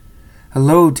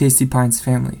Hello, Tasty Pines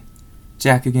family.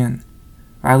 Jack again.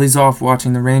 Riley's off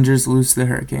watching the Rangers lose to the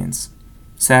Hurricanes.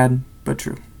 Sad, but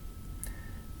true.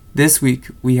 This week,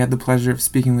 we had the pleasure of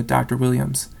speaking with Dr.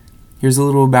 Williams. Here's a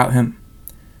little about him.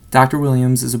 Dr.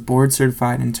 Williams is a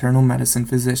board-certified internal medicine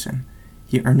physician.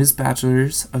 He earned his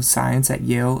Bachelor's of Science at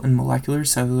Yale in Molecular,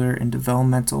 Cellular, and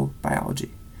Developmental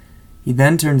Biology. He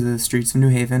then turned to the streets of New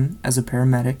Haven as a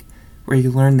paramedic, where he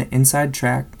learned the inside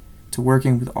track to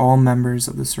working with all members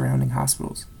of the surrounding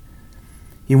hospitals.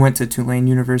 He went to Tulane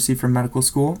University for medical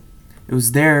school. It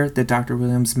was there that Dr.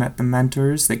 Williams met the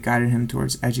mentors that guided him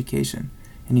towards education,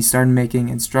 and he started making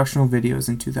instructional videos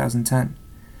in 2010.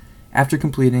 After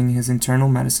completing his internal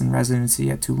medicine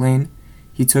residency at Tulane,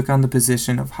 he took on the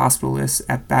position of hospitalist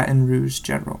at Baton Rouge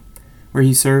General, where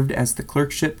he served as the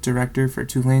clerkship director for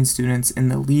Tulane students in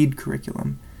the LEAD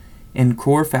curriculum and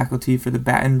core faculty for the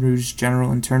Baton Rouge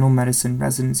General Internal Medicine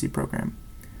Residency Program.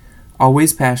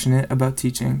 Always passionate about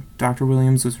teaching, Dr.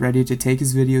 Williams was ready to take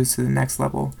his videos to the next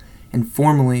level and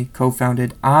formally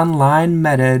co-founded Online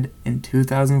MedEd in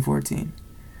 2014.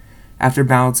 After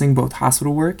balancing both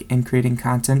hospital work and creating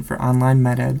content for Online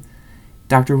MedEd,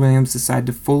 Dr. Williams decided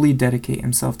to fully dedicate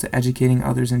himself to educating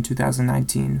others in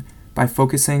 2019 by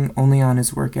focusing only on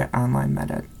his work at Online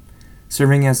MedEd.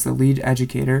 Serving as the lead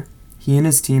educator, he and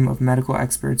his team of medical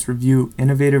experts review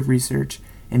innovative research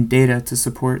and data to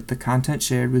support the content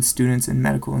shared with students in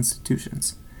medical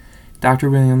institutions. Dr.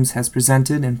 Williams has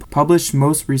presented and published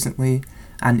most recently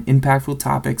on impactful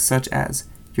topics such as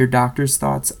your doctor's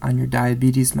thoughts on your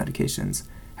diabetes medications,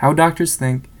 how doctors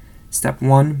think, Step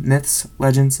 1, myths,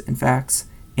 legends, and facts,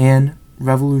 and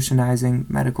revolutionizing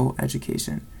medical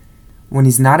education. When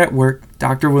he's not at work,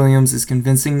 Dr. Williams is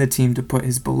convincing the team to put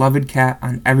his beloved cat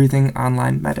on everything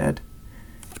Online MedEd.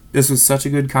 This was such a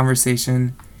good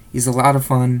conversation. He's a lot of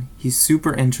fun, he's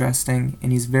super interesting,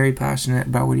 and he's very passionate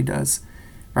about what he does.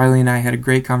 Riley and I had a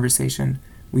great conversation.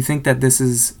 We think that this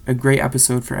is a great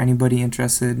episode for anybody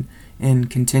interested in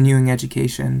continuing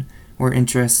education or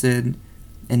interested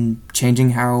in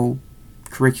changing how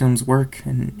curriculums work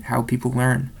and how people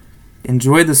learn.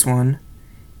 Enjoy this one,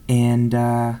 and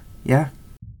yeah.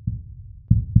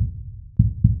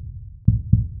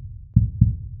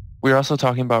 We were also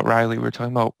talking about Riley. We were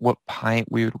talking about what pint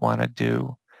we would want to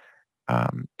do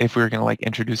if we were going to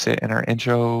introduce it in our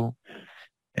intro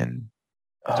and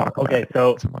talk about it.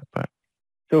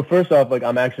 So first off,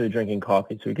 I'm actually drinking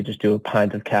coffee, so we could just do a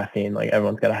pint of caffeine.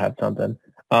 Everyone's got to have something.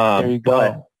 There you go.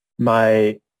 But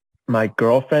my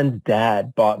girlfriend's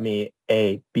dad bought me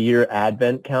a beer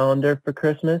advent calendar for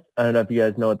Christmas. I don't know if you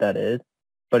guys know what that is,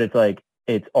 but it's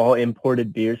all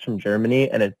imported beers from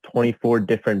Germany, and it's 24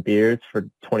 different beers for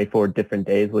 24 different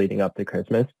days leading up to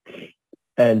Christmas.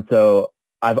 And so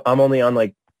I'm only on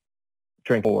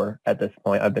drink 4 at this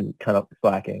point. I've been kind of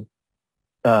slacking.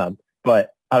 But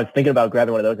I was thinking about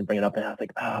grabbing one of those and bringing it up, and I was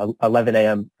like, 11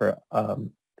 a.m. for a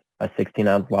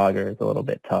 16-ounce lager is a little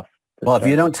bit tough. Well, if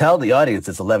you don't tell the audience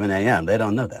it's 11 a.m., they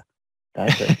don't know that.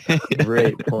 That's a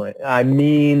great point. I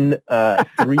mean,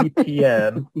 3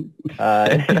 p.m.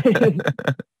 At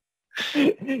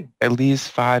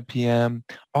least 5 p.m.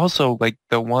 Also,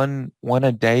 the one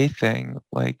a day thing,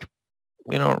 we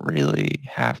don't really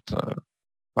have to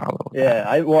follow that.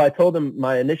 I told him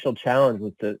my initial challenge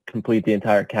was to complete the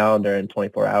entire calendar in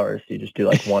 24 hours. So you just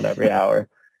do one every hour.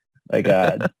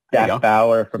 Jack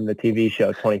Bauer from the TV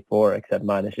show 24, except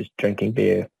mine is just drinking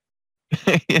beer.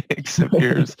 Except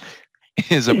yours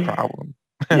is a problem.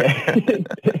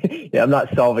 Yeah, I'm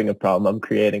not solving a problem. I'm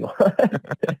creating one.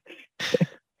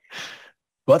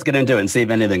 Let's get into it and see if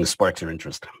anything sparks your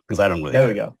interest, because I don't really. There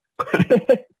we go.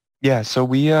 Yeah, so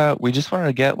we just wanted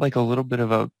to get a little bit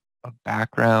of a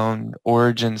background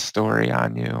origin story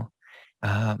on you,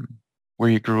 where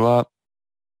you grew up,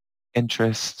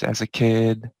 interest as a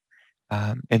kid,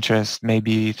 interest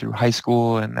maybe through high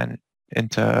school and then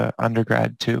into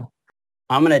undergrad too.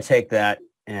 I'm going to take that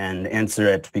and answer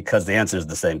it because the answer is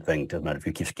the same thing. Doesn't matter if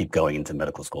you keep going into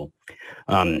medical school.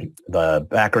 The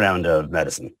background of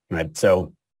medicine, right?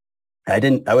 So I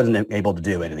wasn't able to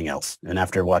do anything else. And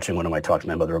after watching one of my talks,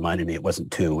 my mother reminded me it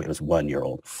wasn't 2, it was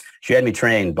 1-year-old. She had me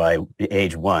trained by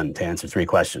age 1 to answer 3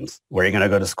 questions. Where are you going to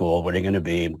go to school? What are you going to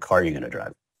be? What car are you going to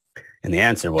drive? And the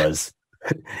answer was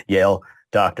Yale,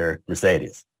 doctor,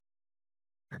 Mercedes.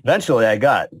 Eventually I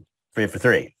got 3 for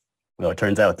 3. Well, it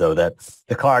turns out, though, that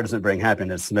the car doesn't bring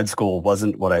happiness. Med school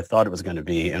wasn't what I thought it was going to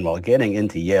be. And while getting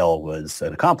into Yale was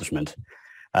an accomplishment,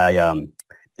 it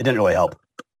didn't really help.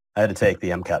 I had to take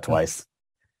the MCAT twice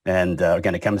and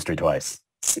organic chemistry twice.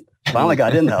 Finally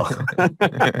got in, though.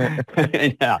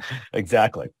 Yeah,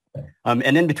 exactly. And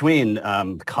in between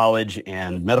college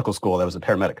and medical school, I was a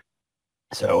paramedic.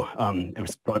 So it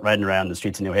was riding around the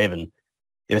streets of New Haven.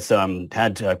 It's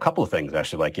had a couple of things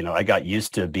actually. Like, I got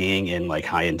used to being in like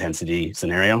high intensity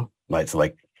scenario. Like, so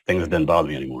like things didn't bother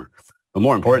me anymore. But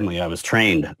more importantly, I was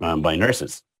trained by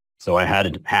nurses. So I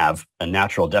had to have a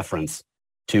natural deference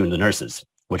to the nurses,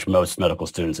 which most medical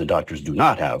students and doctors do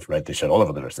not have, right? They should all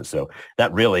over the nurses. So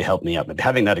that really helped me out. But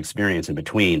having that experience in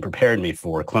between prepared me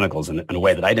for clinicals in a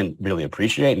way that I didn't really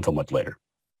appreciate until much later.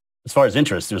 As far as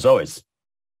interest, it was always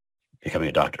becoming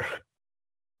a doctor.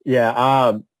 Yeah.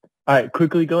 All right.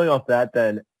 Quickly going off that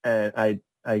then, and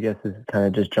I guess this is kind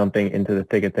of just jumping into the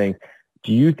thick of things.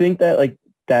 Do you think that like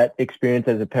that experience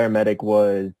as a paramedic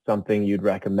was something you'd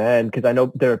recommend? Because I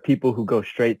know there are people who go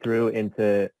straight through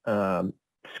into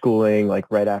schooling like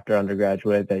right after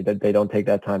undergraduate. They don't take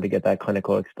that time to get that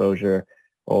clinical exposure,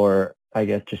 or I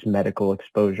guess just medical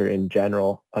exposure in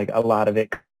general. Like a lot of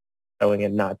it going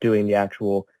and not doing the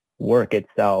actual work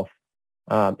itself.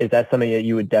 Is that something that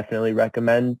you would definitely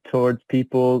recommend towards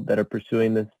people that are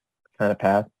pursuing this kind of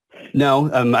path? No,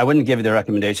 I wouldn't give the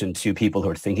recommendation to people who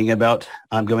are thinking about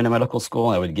going to medical school.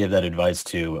 I would give that advice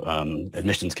to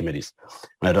admissions committees.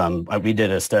 But we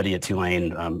did a study at Tulane,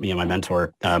 me and my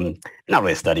mentor, not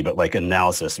really a study, but like an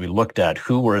analysis. We looked at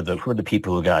who were the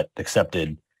people who got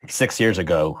accepted 6 years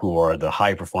ago, who are the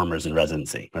high performers in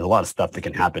residency. There's a lot of stuff that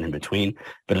can happen in between,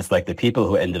 but it's like the people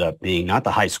who ended up being not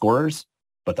the high scorers,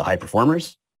 but the high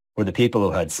performers were the people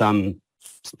who had some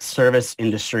service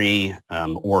industry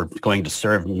or going to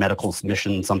serve medical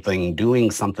mission, doing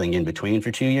something in between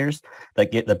for 2 years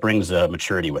that brings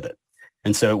maturity with it.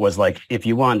 And so it was like, if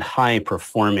you want high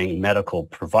performing medical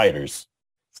providers,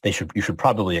 you should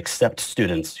probably accept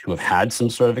students who have had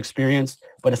some sort of experience,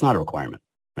 but it's not a requirement.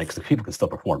 Right? Because people can still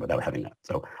perform without having that.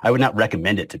 So I would not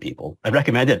recommend it to people. I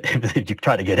recommend it if you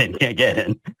try to get in, can't get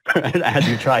in. as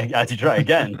you try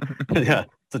again. Yeah.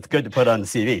 So it's good to put on the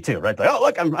CV too, right? Like, oh,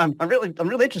 look, I'm really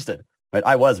interested. Right?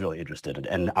 I was really interested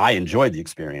and I enjoyed the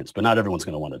experience, but not everyone's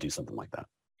going to want to do something like that.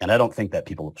 And I don't think that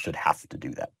people should have to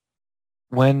do that.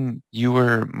 When you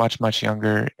were much, much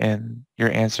younger and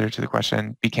your answer to the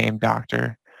question became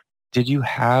doctor, did you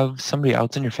have somebody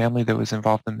else in your family that was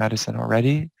involved in medicine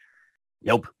already?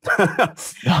 Nope.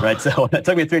 Right. So it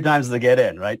took me 3 times to get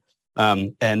in. Right.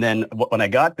 And then when I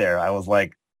got there, I was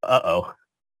like, uh-oh,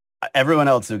 everyone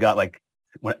else who got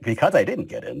because I didn't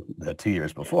get in the 2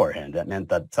 years beforehand, that meant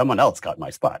that someone else got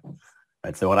my spot.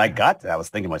 Right. So when I got there, I was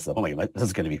thinking to myself, oh my God, this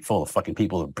is going to be full of fucking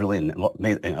people who are brilliant and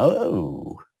amazing.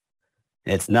 Oh,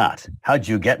 it's not. How'd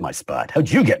you get my spot? How'd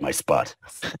you get my spot?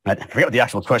 I forget what the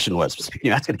actual question was. Can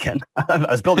you ask it again? I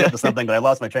was building up to something, but I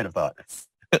lost my train of thought.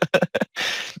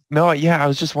 No, yeah, I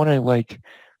was just wondering, like,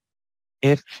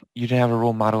 if you didn't have a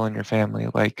role model in your family,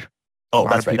 like, oh,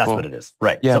 that's right, that's what it is,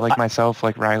 right? Yeah, so like myself,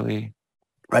 like Riley,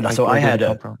 right? Like, so I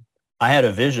had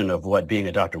a vision of what being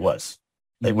a doctor was.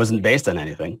 It wasn't based on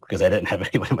anything because I didn't have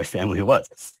anyone in my family who was,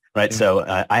 right? Yeah.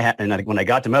 So when I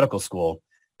got to medical school,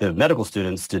 the medical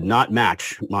students did not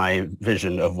match my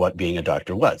vision of what being a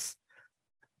doctor was.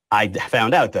 I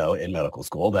found out though in medical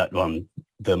school that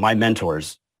my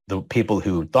mentors, the people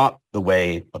who thought the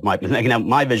way of my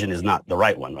vision is not the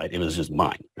right one, right? It was just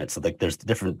mine, right? So like there's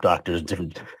different doctors,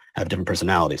 have different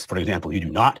personalities. For example, you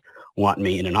do not want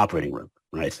me in an operating room,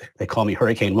 right? They call me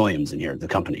Hurricane Williams in here at the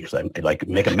company because I like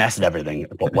make a mess of everything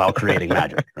while creating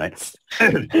magic, right?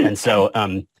 And so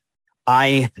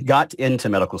I got into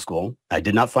medical school. I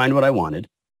did not find what I wanted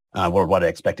or what I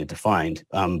expected to find,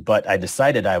 but I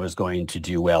decided I was going to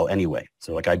do well anyway.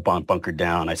 So like I bunkered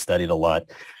down, I studied a lot,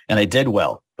 and I did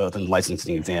well, both in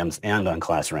licensing exams and on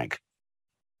class rank.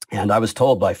 And I was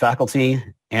told by faculty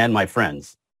and my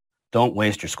friends, don't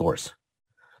waste your scores.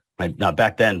 Right? Now,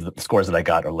 back then, the scores that I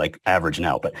got are like average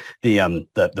now, but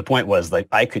the point was like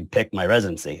I could pick my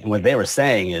residency. And what they were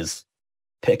saying is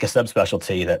pick a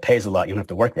subspecialty that pays a lot. You don't have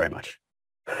to work very much.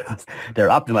 They're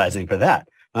optimizing for that.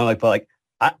 I'm like, but like,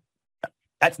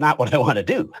 that's not what I want to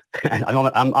do.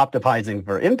 I'm optimizing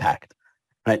for impact.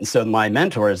 Right. And so my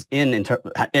mentors in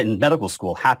medical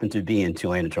school happened to be in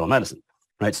Tulane internal medicine.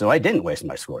 Right. So I didn't waste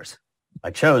my scores. I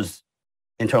chose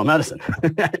internal medicine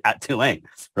at Tulane.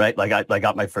 Right. Like I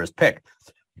got my first pick.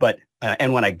 But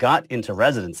and when I got into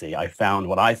residency, I found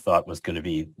what I thought was going to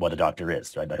be what a doctor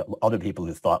is. Right. Other people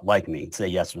who thought like me say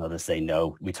yes and others say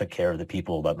no. We took care of the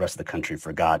people that the rest of the country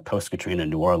forgot. Post-Katrina,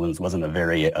 New Orleans wasn't a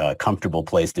very comfortable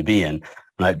place to be in.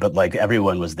 Right. But like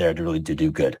everyone was there to really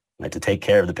do good. Right, to take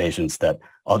care of the patients that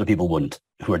other people wouldn't,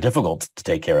 who are difficult to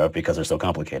take care of because they're so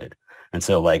complicated. And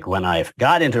so like when I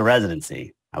got into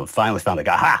residency, I finally found like,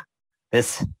 aha,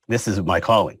 this is my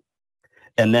calling.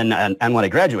 And then, and when I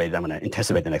graduated, I'm going to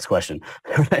anticipate the next question.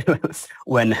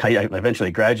 When I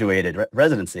eventually graduated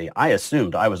residency, I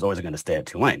assumed I was always going to stay at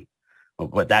Tulane.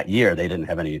 But that year, they didn't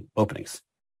have any openings.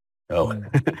 So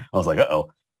I was like,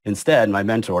 uh-oh. Instead, my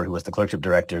mentor, who was the clerkship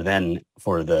director then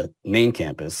for the main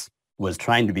campus, was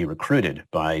trying to be recruited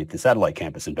by the satellite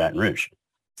campus in Baton Rouge.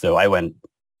 So I went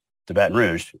to Baton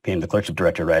Rouge, became the clerkship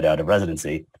director right out of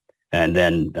residency, and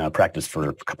then practiced for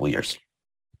a couple of years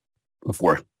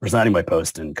before resigning my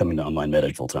post and coming to online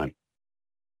MedEd full time.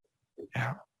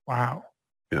 Yeah. Wow.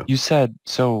 Yeah. You said,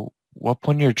 so what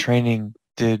point in your training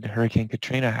did Hurricane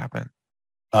Katrina happen?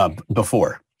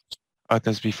 Before. Oh, it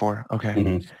was before. Okay.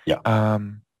 Mm-hmm. Yeah.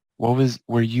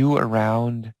 Were you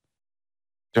around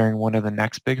during one of the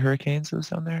next big hurricanes that was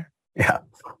down there? Yeah.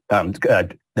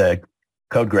 The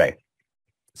Code Gray.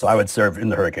 So I would serve in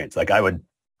the hurricanes. Like I would,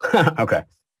 okay.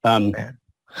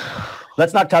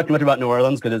 Let's not talk too much about New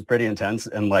Orleans because it's pretty intense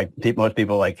and like most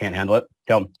people like can't handle it.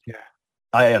 So yeah.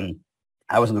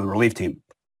 I was in the relief team.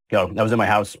 I was in my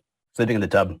house, sleeping in the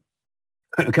tub,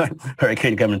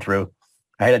 hurricane coming through.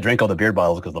 I had to drink all the beer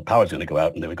bottles because the power was going to go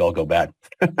out and they would all go bad.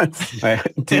 2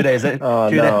 days in,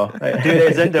 two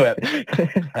days into it,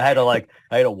 I had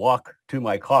to walk to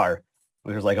my car,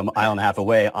 which was like a mile and a half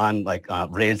away on like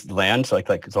raised land, so I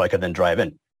could then drive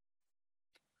in.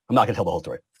 I'm not going to tell the whole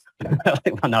story.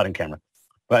 I'm not on camera.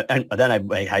 But and then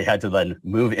I had to then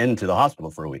move into the hospital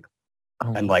for a week.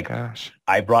 Oh and my gosh.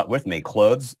 I brought with me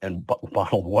clothes and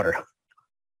bottled water.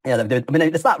 Yeah, I mean,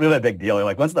 it's not really a big deal.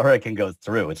 Like once the hurricane goes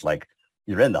through, it's like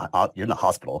you're in the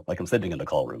hospital. Like I'm sitting in the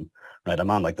call room, right?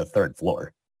 I'm on like the 3rd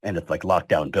floor and it's like locked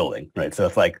down building, right? So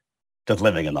it's like just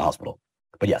living in the hospital.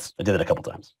 But yes, I did it a couple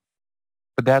times.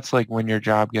 But that's like when your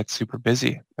job gets super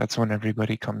busy. That's when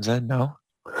everybody comes in, no?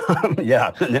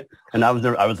 Yeah, and I was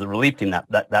the relief team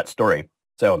that story.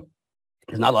 So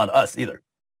there's not a lot of us either,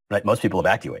 right? Most people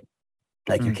evacuate.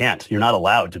 Like you can't. You're not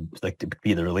allowed to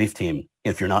be the relief team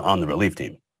if you're not on the relief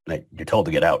team. Like you're told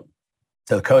to get out.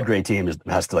 So the Code Gray team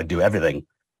has to like do everything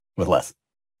with less.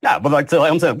 Yeah, but like so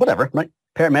I'm saying whatever, right?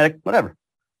 Paramedic, whatever.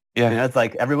 Yeah, It's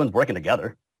like everyone's working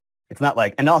together. It's not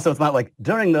like, and also it's not like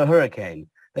during the hurricane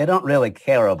they don't really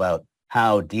care about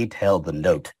how detailed the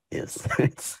note is,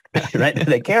 right?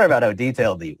 They care about how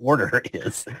detailed the order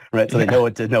is, right? So they know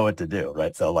what to do,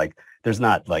 right? So like, there's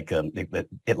not like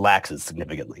it laxes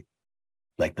significantly,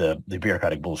 like the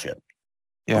bureaucratic bullshit.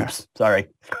 Yeah. Oops, sorry.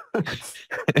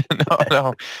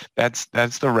 No, that's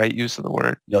the right use of the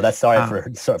word. No, that's sorry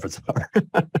for.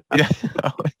 Yeah.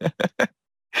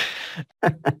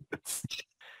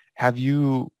 Have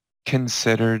you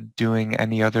considered doing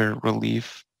any other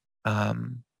relief?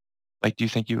 Like, do you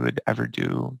think you would ever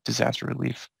do disaster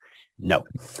relief? No.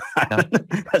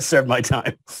 I served my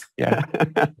time. Yeah.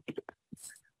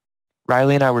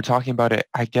 Riley and I were talking about it.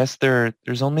 I guess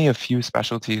there's only a few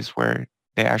specialties where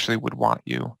they actually would want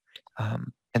you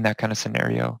in that kind of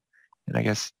scenario. And I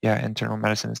guess, yeah, internal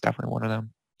medicine is definitely one of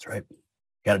them. That's right.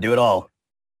 Got to do it all.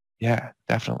 Yeah,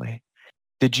 definitely.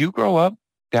 Did you grow up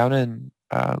down in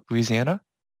Louisiana?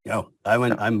 No,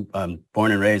 I'm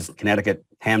born and raised in Connecticut,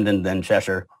 Hamden, then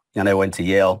Cheshire. And I went to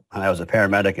Yale and I was a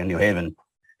paramedic in New Haven.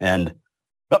 And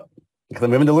I'm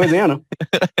moving to Louisiana.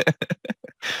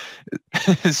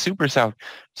 Super South.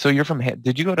 So you're from,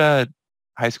 did you go to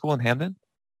high school in Hamden?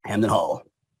 Hamden Hall.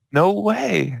 No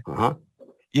way. Uh-huh.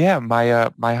 Yeah,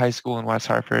 my high school in West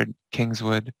Hartford,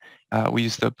 Kingswood, we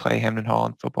used to play Hamden Hall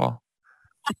in football.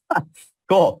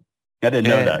 Cool. I didn't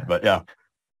know that, but yeah.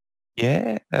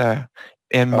 Yeah.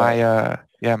 And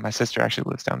my sister actually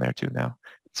lives down there too now.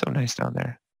 It's so nice down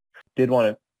there. Did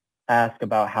want to ask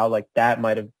about how like that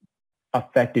might have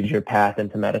affected your path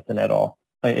into medicine at all.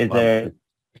 There?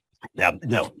 Yeah,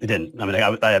 no, it didn't. I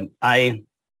mean,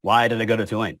 why did I go to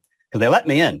Tulane? Because they let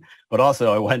me in, but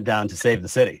also I went down to save the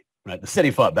city. Right, the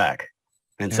city fought back,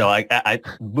 and so I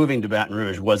moving to Baton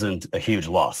Rouge wasn't a huge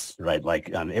loss. Right, like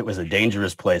it was a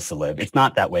dangerous place to live. It's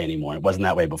not that way anymore. It wasn't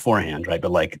that way beforehand. Right,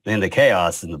 but like in the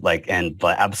chaos and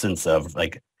the absence of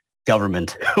like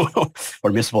government or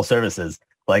municipal services,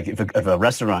 like if a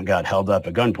restaurant got held up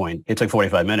at gunpoint, it took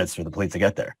 45 minutes for the police to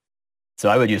get there. So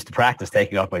I would use to practice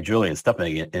taking off my jewelry and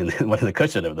stuffing it in one of the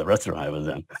cushion of the restaurant I was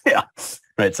in. Yeah.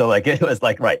 Right. So like, it was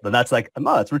like, right. But that's like,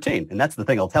 it's routine. And that's the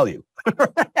thing I'll tell you.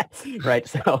 Right.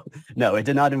 So no, it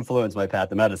did not influence my path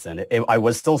to medicine. I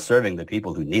was still serving the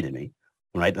people who needed me.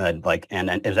 Right. And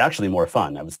it was actually more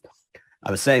fun. I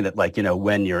was saying that like,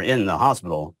 when you're in the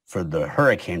hospital for the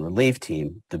hurricane relief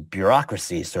team, the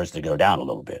bureaucracy starts to go down a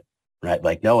little bit. Right,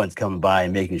 like no one's coming by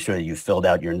and making sure that you filled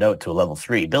out your note to a level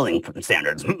 3 billing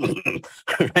standards.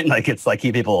 Right, like it's like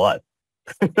keep people alive.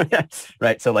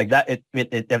 Right. So like that,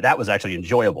 that was actually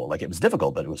enjoyable. Like it was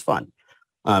difficult, but it was fun.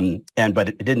 But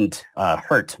it didn't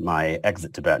hurt my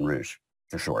exit to Baton Rouge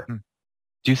for sure.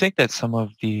 Do you think that some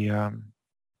of the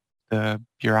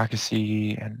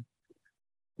bureaucracy and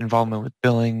involvement with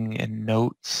billing and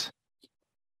notes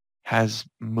has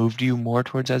moved you more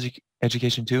towards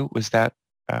education too? Was that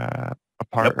a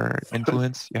part or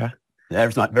influence? Yeah.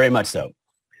 That's not very much so.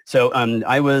 So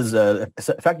I was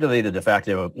effectively the de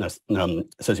facto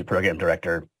associate program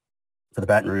director for the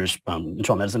Baton Rouge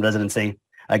internal medicine residency.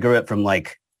 I grew up from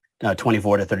like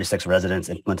 24 to 36 residents,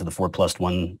 implemented the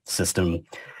 4+1 system,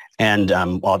 and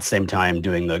while at the same time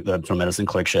doing the internal medicine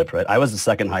clerkship. Right, I was the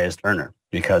second highest earner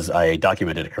because I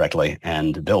documented it correctly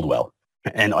and billed well.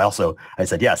 And I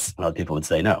said yes, when other people would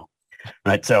say no.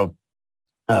 Right, so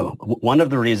one of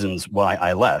the reasons why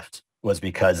I left was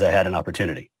because I had an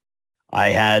opportunity.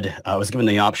 I was given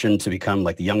the option to become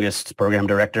like the youngest program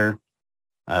director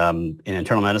in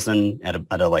internal medicine at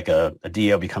a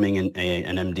DO becoming an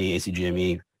MD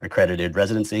ACGME accredited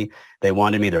residency. They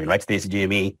wanted me to write to the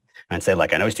ACGME and say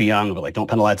like, I know he's too young, but like don't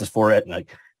penalize us for it. And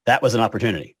like that was an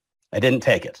opportunity. I didn't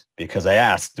take it because I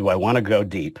asked, do I want to go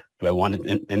deep? Do I want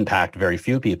to impact very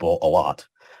few people a lot?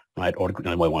 Right? Or do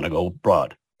I want to go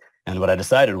broad? And what I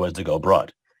decided was to go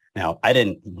broad. Now, I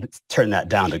didn't turn that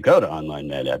down to go to online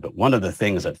MedEd, but one of the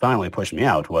things that finally pushed me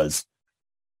out was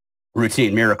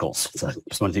routine miracles. It's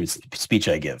just one speech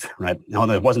I give, right? No,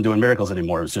 I wasn't doing miracles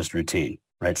anymore. It was just routine,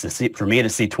 right? So for me to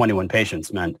see 21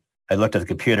 patients meant I looked at the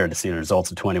computer to see the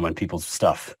results of 21 people's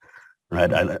stuff,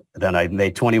 right? Then I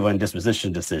made 21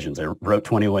 disposition decisions. I wrote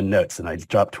 21 notes and I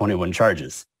dropped 21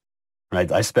 charges,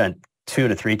 right? I spent 2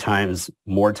 to 3 times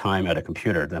more time at a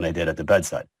computer than I did at the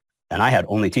bedside. And I had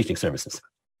only teaching services.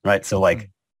 Right. So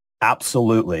like,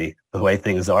 absolutely the way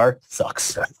things are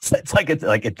sucks.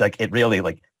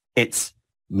 It's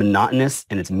monotonous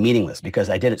and it's meaningless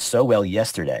because I did it so well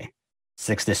yesterday.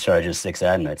 6 discharges, 6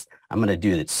 admits. I'm going to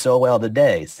do it so well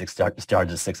today. 6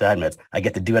 discharges, 6 admits. I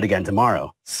get to do it again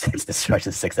tomorrow. 6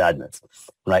 discharges, 6 admits.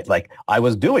 Right. Like I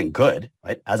was doing good.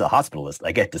 Right. As a hospitalist,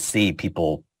 I get to see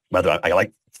people, whether I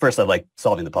like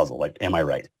solving the puzzle. Like, am I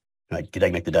right? Like, did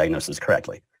I make the diagnosis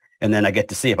correctly? And then I get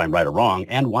to see if I'm right or wrong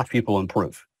and watch people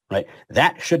improve, right?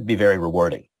 That should be very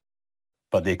rewarding,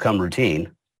 but they become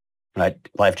routine, right?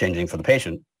 Life-changing for the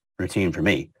patient, routine for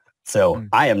me. So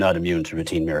I am not immune to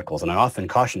routine miracles. And I often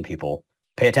caution people,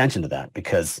 pay attention to that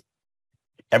because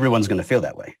everyone's going to feel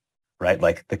that way, right?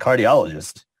 Like the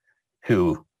cardiologist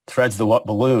who threads the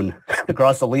balloon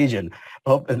across the lesion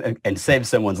and saves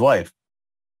someone's life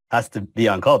has to be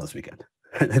on call this weekend.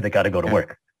 They got to go to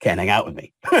work. Can't hang out with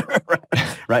me,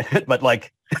 right? But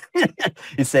like,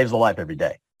 he saves a life every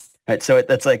day, right? So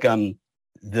that's like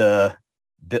the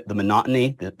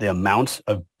monotony, the amount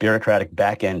of bureaucratic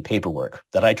back end paperwork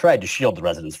that I tried to shield the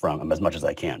residents from as much as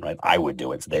I can, right? I would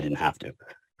do it so they didn't have to,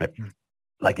 right?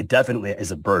 Like it definitely is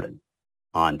a burden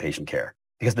on patient care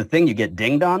because the thing you get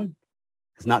dinged on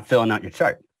is not filling out your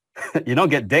chart. You don't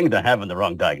get dinged on having the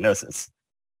wrong diagnosis,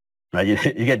 right? You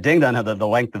get dinged on the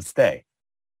length of stay.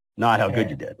 Not how good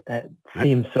you did. That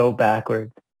seems so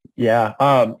backwards. Yeah.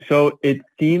 So it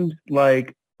seems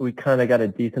like we kind of got a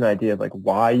decent idea of like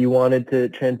why you wanted to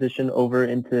transition over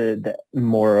into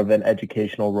more of an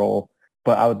educational role.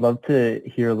 But I would love to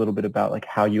hear a little bit about like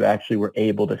how you actually were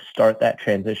able to start that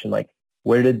transition. Like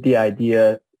where did the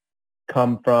idea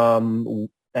come from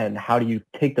and how do you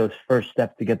take those first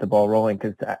steps to get the ball rolling?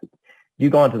 Because you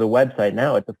go onto the website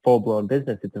now, it's a full-blown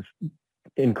business. It's a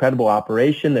incredible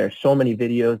operation. There's so many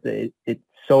videos. It's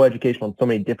so educational in so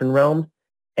many different realms.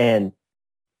 And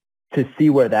to see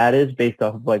where that is based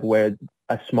off of like where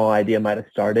a small idea might have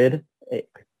started.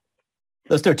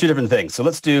 Let's do 2 different things. So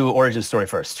let's do origin story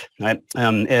first, right?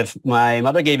 If my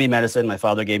mother gave me medicine, my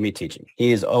father gave me teaching.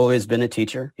 He's always been a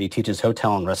teacher. He teaches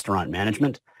hotel and restaurant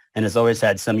management and has always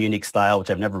had some unique style, which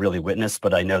I've never really witnessed,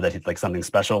 but I know that he's like something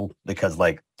special because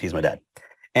like he's my dad.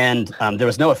 And there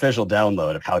was no official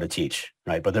download of how to teach,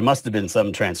 right? But there must have been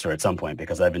some transfer at some point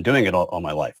because I've been doing it all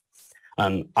my life.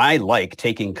 I like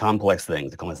taking complex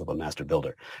things, I call myself a master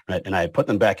builder, right? And I put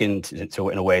them back into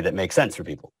in a way that makes sense for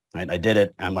people, right? I did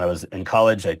it when I was in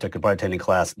college. I took a bartending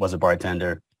class, was a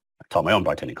bartender. I taught my own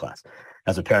bartending class.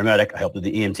 As a paramedic, I helped with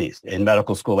the EMTs. In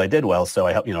medical school, I did well, so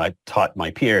I helped. I taught my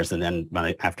peers, and then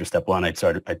after step 1, I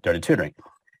started tutoring.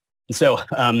 And so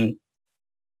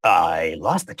I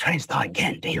lost the train of thought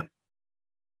again. Damn.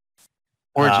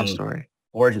 Origin story.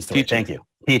 Origin story. Teacher. Thank you.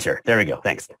 Teacher. There we go.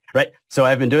 Thanks. Right. So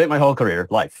I've been doing it my whole career,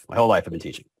 my whole life I've been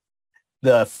teaching.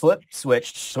 The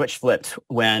switch flipped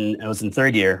when I was in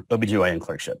 3rd year OBGYN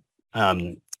clerkship.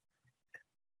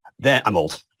 then I'm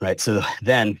old, right? So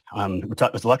then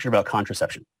it was a lecture about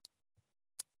contraception.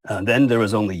 Then there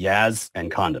was only Yaz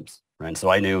and condoms, right? And so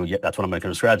I knew that's what I'm going to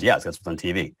describe as Yaz. That's what's on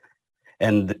TV.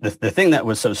 And the thing that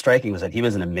was so striking was that he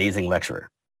was an amazing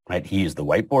lecturer, right? He used the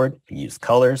whiteboard, he used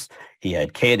colors, he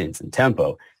had cadence and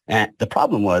tempo. And the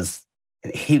problem was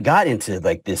he got into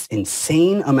like this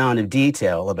insane amount of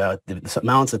detail about the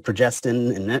amounts of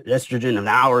progestin and estrogen and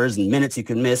hours and minutes you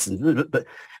could miss. But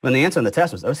when the answer on the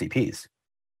test was OCPs,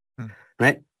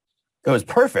 right? It was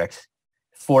perfect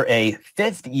for a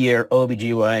fifth-year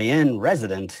OBGYN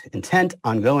resident intent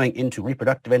on going into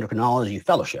reproductive endocrinology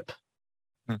fellowship.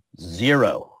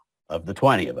 0 of the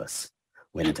 20 of us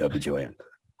went into OBGYN.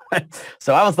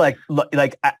 So I was like,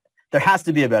 there has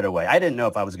to be a better way. I didn't know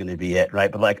if I was going to be it,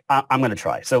 right? But like, I'm going to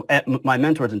try. So my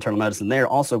mentors in internal medicine there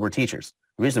also were teachers.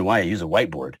 The reason why I use a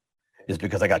whiteboard is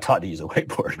because I got taught to use a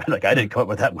whiteboard. Like I didn't come up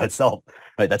with that myself,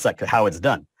 right? That's like how it's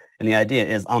done. And the idea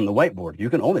is on the whiteboard, you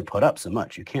can only put up so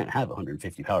much. You can't have a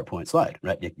 150 PowerPoint slide,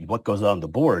 right? What goes on the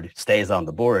board stays on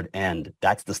the board. And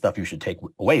that's the stuff you should take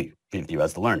away with you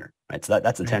as the learner, right? So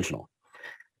that's intentional.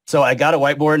 So I got a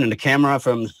whiteboard and a camera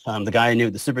from the guy who knew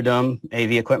the Superdome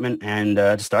AV equipment and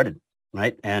just started,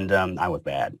 right? And I was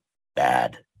bad.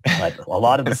 Like a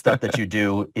lot of the stuff that you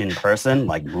do in person,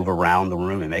 like move around the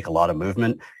room and make a lot of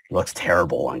movement, looks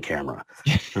terrible on camera.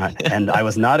 Right? And I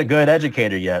was not a good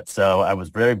educator yet, so I was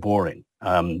very boring.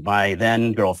 My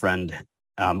then girlfriend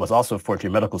was also a fourth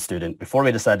year medical student. Before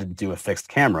we decided to do a fixed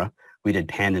camera, we did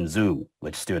pan and zoom,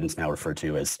 which students now refer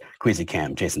to as Queasy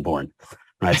Cam, Jason Bourne.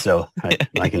 Right. So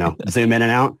zoom in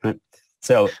and out. Right?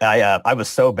 So I was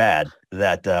so bad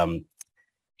that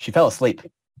she fell asleep.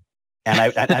 And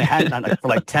I had for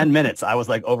like 10 minutes, I was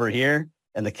like over here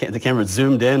and the camera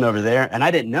zoomed in over there. And I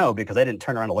didn't know because I didn't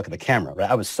turn around to look at the camera. Right.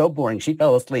 I was so boring. She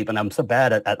fell asleep and I'm so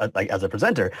bad at like as a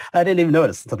presenter, I didn't even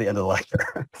notice until the end of the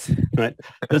lecture. Right.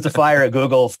 There's a fire at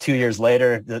Google 2 years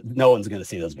later. No one's going to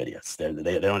see those videos.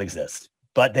 They don't exist.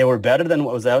 But they were better than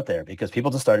what was out there because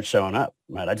people just started showing up.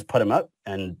 Right. I just put them up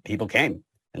and people came.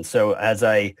 And so as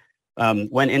I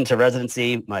went into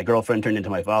residency, my girlfriend turned into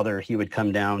my father. He would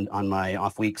come down on my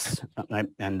off weeks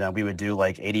and we would do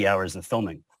like 80 hours of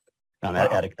filming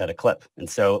at a clip. And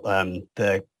so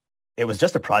it was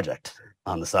just a project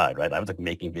on the side, right? I was like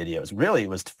making videos. Really, it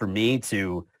was for me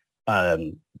to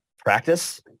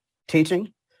practice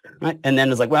teaching, right? And then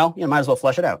it was like, well, might as well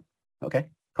flesh it out. Okay,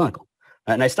 clinical.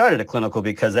 And I started a clinical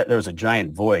because there was a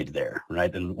giant void there,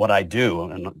 right? And what I do,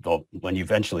 and when you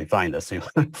eventually find this,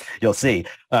 you'll see,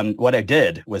 what I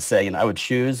did was say, I would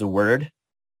choose a word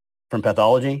from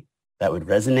pathology that would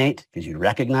resonate because you'd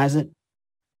recognize it,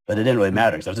 but it didn't really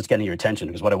matter because I was just getting your attention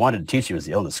because what I wanted to teach you was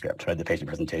the illness script, right? The patient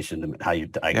presentation, how you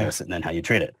diagnose it, and then how you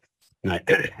treat it. Right?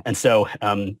 And so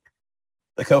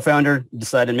the co-founder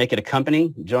decided to make it a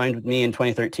company, joined with me in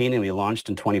 2013, and we launched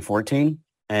in 2014.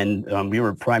 And we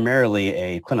were primarily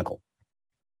a clinical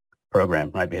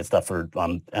program, right? We had stuff for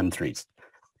M3s.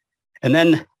 And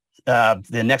then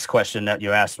the next question that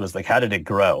you asked was like, how did it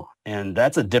grow? And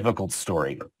that's a difficult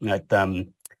story. Like,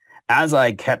 as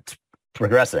I kept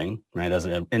progressing, right? As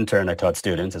an intern, I taught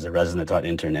students. As a resident, I taught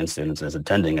intern and students. As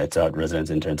attending, I taught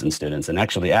residents, interns, and students. And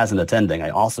actually, as an attending, I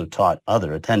also taught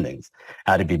other attendings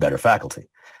how to be better faculty.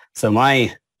 So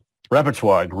my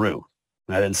repertoire grew,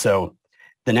 right? And so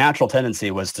the natural tendency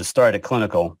was to start a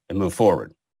clinical and move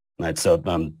forward, right? So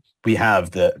we have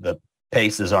the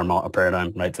PACE is our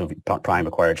paradigm, right? So prime,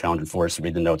 acquire, challenge, and force.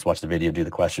 Read the notes, watch the video, do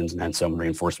the questions, and then some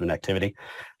reinforcement activity.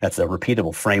 That's a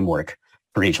repeatable framework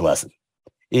for each lesson.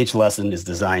 Each lesson is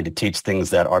designed to teach things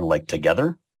that are like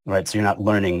together, right? So you're not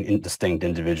learning distinct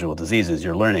individual diseases.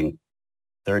 You're learning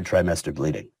third trimester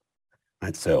bleeding,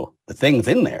 right? So the things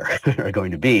in there are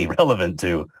going to be relevant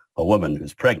to a woman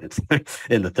who's pregnant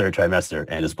in the third trimester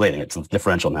and is bleeding. It's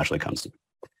differential naturally comes to.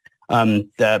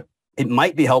 That it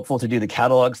might be helpful to do the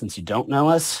catalog since you don't know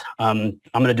us. I'm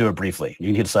going to do it briefly.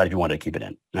 You can decide if you want to keep it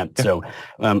in. So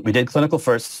we did clinical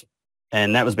first,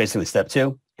 and that was basically step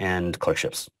 2 and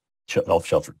clerkships,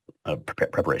 shelf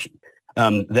preparation.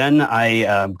 Then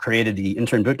I created the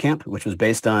intern boot camp, which was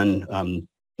based on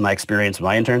my experience with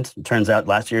my interns. It turns out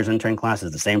last year's intern class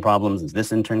is the same problems as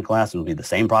this intern class and will be the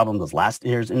same problems as last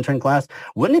year's intern class.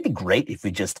 Wouldn't it be great if we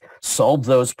just solved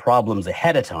those problems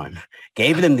ahead of time,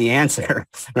 gave them the answer,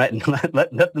 right? And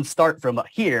let them start from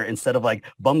here instead of like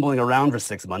bumbling around for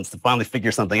 6 months to finally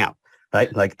figure something out,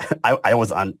 right? Like I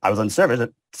was on service at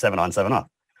 7 on, 7 off,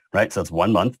 right? So it's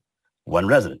 1 month, 1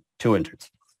 resident, 2 interns,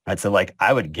 right? So like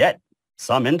I would get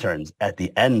some interns at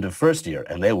the end of first year,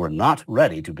 and they were not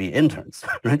ready to be interns.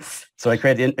 Right? So I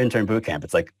created intern boot camp.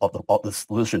 It's like all the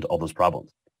solution to all those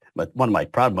problems. But one of my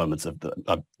proud moments of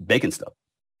the bacon stuff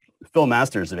Phil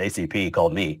Masters of ACP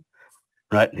called me,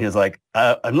 right? And he was like,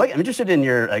 I'm interested in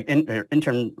your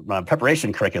intern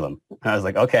preparation curriculum. And I was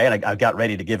like, okay. And I got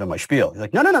ready to give him my spiel. He's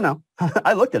like, no.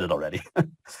 I looked at it already.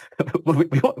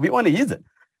 we want to use it.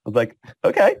 I was like,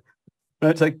 okay. And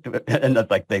it's like, and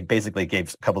like they basically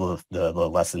gave a couple of the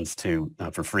lessons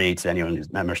for free to anyone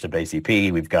who's membership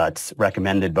ACP. We've got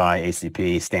recommended by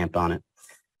ACP stamped on it.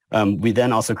 We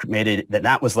then also made it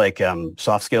that was like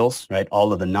soft skills, right?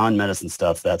 All of the non-medicine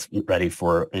stuff that's ready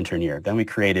for intern year. Then we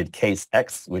created Case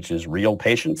X, which is real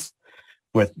patients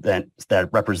with that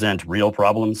represent real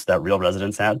problems that real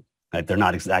residents had. Right? They're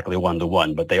not exactly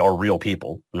one-to-one, but they are real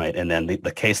people, right? And then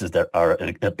the cases that are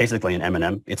basically an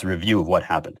M&M, it's a review of what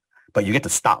happened. But you get to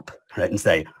stop, right, and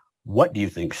say, what do you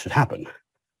think should happen?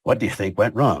 What do you think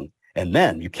went wrong? And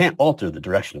then you can't alter the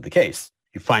direction of the case.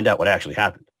 You find out what actually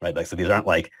happened, right? Like, so these aren't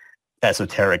like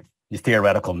esoteric,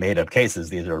 theoretical, made-up cases.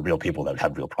 These are real people that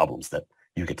have real problems that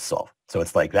you get to solve. So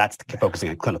it's like that's focusing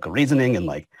on clinical reasoning and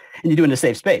you do it in a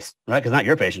safe space, right? Because not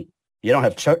your patient. You don't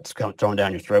have charts thrown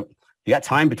down your throat. You got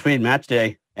time between match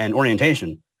day and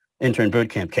orientation, intern boot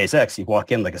camp, Case X. You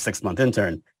walk in like a 6-month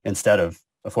intern instead of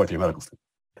a 4th-year medical student.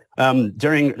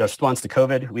 During the response to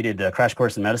COVID, we did a crash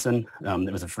course in medicine.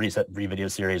 It was a free video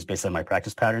series based on my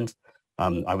practice patterns.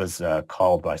 I was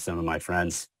called by some of my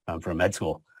friends from med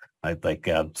school, like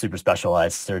super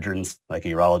specialized surgeons, like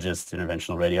urologists,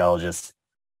 interventional radiologists.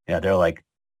 Yeah, they're like,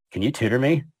 "Can you tutor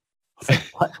me?" I was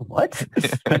like, "What?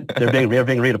 They're being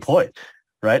redeployed,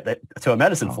 right, to a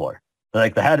medicine floor.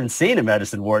 Like they hadn't seen a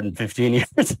medicine ward in 15 years.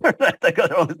 They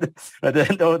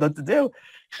didn't know what to do."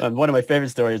 One of my favorite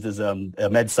stories is a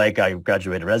med psych guy who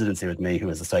graduated residency with me, who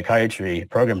was a psychiatry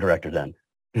program director then.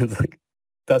 It's like,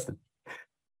 "Dustyn,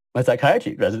 my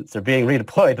psychiatry residents are being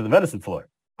redeployed to the medicine floor."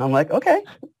 I'm like, "Okay,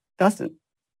 Dustyn,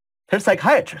 they're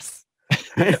psychiatrists."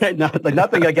 Like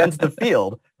nothing against the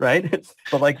field, right?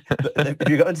 But like, if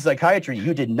you go into psychiatry,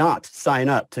 you did not sign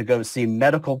up to go see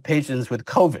medical patients with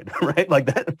COVID, right? Like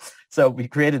that. So we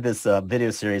created this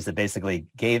video series that basically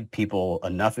gave people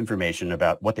enough information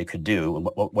about what they could do and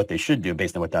what they should do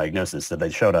based on what diagnosis, so they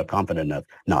showed up confident enough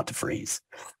not to freeze.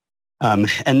 And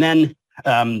then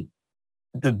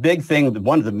the big thing,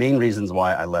 one of the main reasons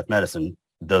why I left medicine,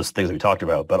 those things we talked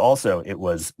about, but also it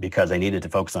was because I needed to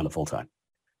focus on it full time.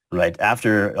 Right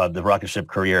after the rocket ship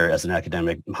career as an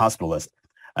academic hospitalist,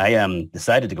 I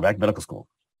decided to go back to medical school.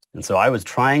 And so I was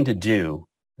trying to do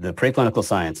the preclinical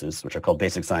sciences, which are called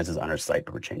basic sciences, on our site,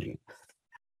 but we're changing it.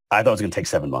 I thought it was going to take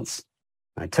 7 months.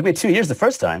 It took me 2 years the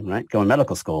first time, right? Going to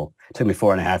medical school. It took me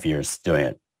 4.5 years doing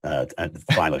it and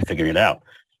finally figuring it out.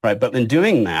 Right. But in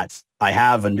doing that, I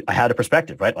had a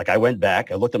perspective, right? Like I went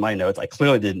back, I looked at my notes. I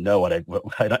clearly didn't know I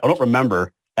don't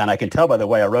remember. And I can tell by the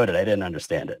way I wrote it, I didn't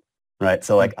understand it. Right.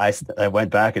 So like I went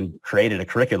back and created a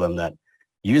curriculum that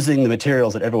using the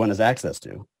materials that everyone has access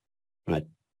to, and I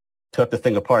took the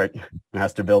thing apart,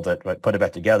 master built it, right, put it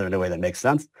back together in a way that makes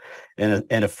sense in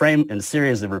a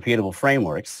series of repeatable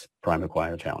frameworks, prime,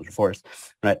 acquire, challenge, force,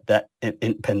 right, that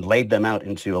and laid them out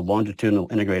into a longitudinal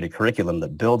integrated curriculum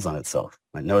that builds on itself.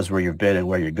 It knows where you've been and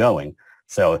where you're going.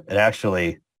 So it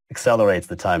actually accelerates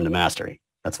the time to mastery.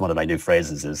 That's one of my new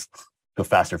phrases is go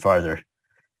faster, farther.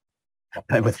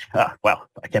 Wow,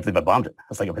 I can't believe I bombed it.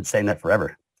 It's like I've been saying that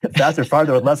forever. Faster,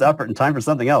 farther, with less effort and time for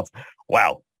something else.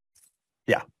 Wow.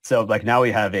 Yeah. So like now we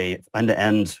have a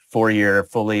end-to-end 4-year,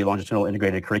 fully longitudinal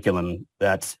integrated curriculum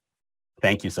that's,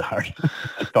 thank you, Sahar,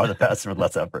 farther, faster, with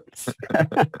less effort.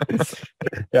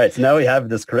 Right. So now we have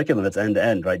this curriculum that's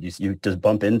end-to-end, right? You just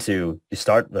bump into, you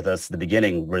start with us at the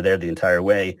beginning. We're there the entire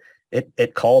way.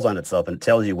 It calls on itself and it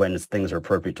tells you when things are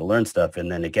appropriate to learn stuff. And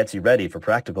then it gets you ready for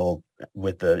practical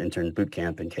with the intern boot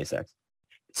camp in Case X.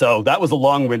 So that was a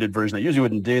long-winded version. I usually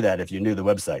wouldn't do that if you knew the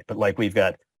website. But like we've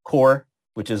got core,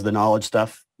 which is the knowledge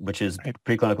stuff, which is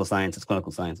preclinical sciences,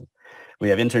 clinical sciences. We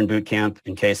have intern boot camp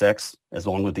in Case X, as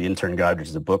along with the intern guide, which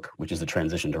is a book, which is a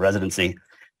transition to residency.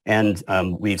 And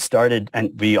we've started,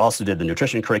 and we also did the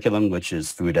nutrition curriculum, which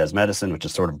is food as medicine, which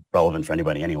is sort of relevant for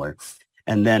anybody anywhere.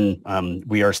 And then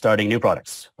we are starting new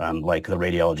products like the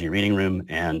radiology reading room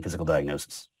and physical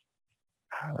diagnosis.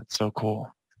 Wow, that's so cool.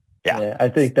 Yeah, I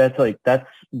think that's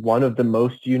one of the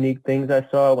most unique things I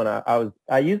saw when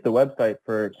I used the website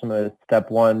for some of the step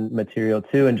 1 material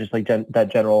too, and just like that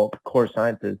general core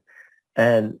sciences.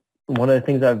 And one of the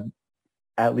things I've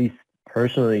at least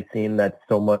personally seen that's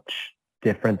so much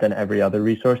different than every other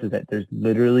resource is that there's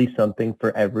literally something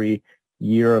for every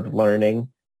year of learning.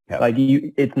 Yep. Like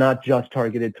it's not just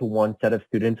targeted to one set of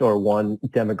students or one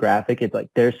demographic. It's like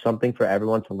there's something for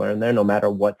everyone to learn there, no matter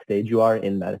what stage you are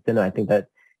in medicine. And I think that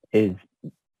is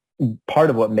part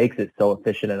of what makes it so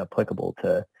efficient and applicable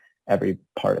to every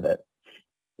part of it.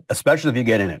 Especially if you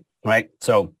get in it, right?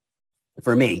 So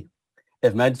for me,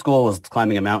 if med school was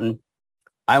climbing a mountain,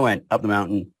 I went up the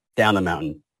mountain, down the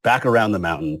mountain, back around the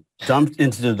mountain, jumped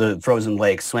into the frozen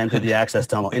lake, swam through the access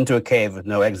tunnel, into a cave with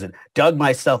no exit, dug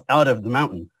myself out of the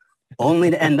mountain, only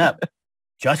to end up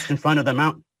just in front of the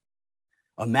mountain.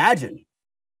 Imagine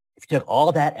if you took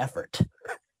all that effort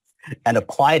and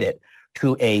applied it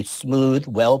to a smooth,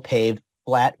 well-paved,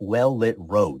 flat, well-lit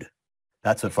road.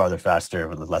 That's what farther, faster,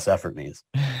 with less effort means.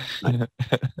 Right?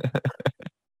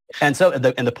 And so,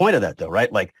 the point of that, though,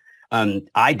 right? Like,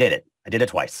 I did it. I did it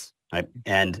twice. Right?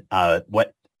 And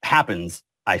what happens,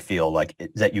 I feel like, is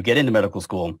that you get into medical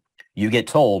school, you get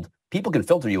told people can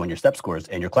filter you on your step scores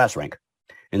and your class rank.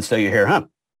 And so you hear, I'm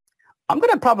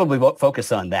going to probably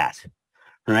focus on that,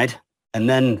 right? And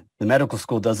then the medical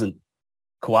school doesn't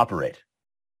cooperate,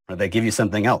 or they give you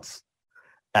something else.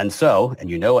 And so, and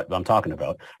you know what I'm talking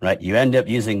about, right? You end up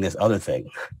using this other thing,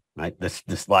 right? This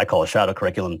what I call a shadow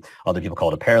curriculum. Other people call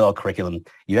it a parallel curriculum.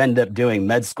 You end up doing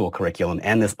med school curriculum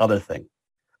and this other thing.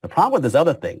 The problem with this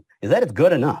other thing is that it's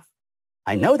good enough.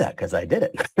 I know that because I did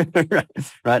it,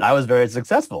 right? I was very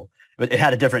successful, but it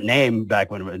had a different name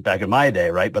back in my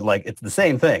day, right? But like, it's the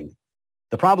same thing.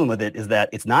 The problem with it is that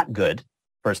it's not good,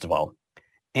 first of all,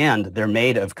 and they're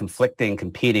made of conflicting,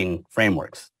 competing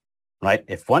frameworks, right?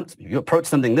 If once you approach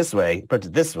something this way, approach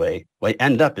it this way, what you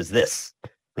end up is this,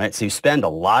 right? So you spend a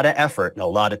lot of effort and a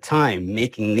lot of time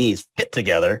making these fit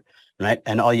together, right?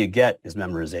 And all you get is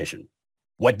memorization.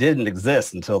 What didn't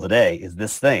exist until today is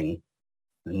this thing,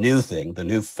 the new thing, the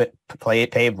new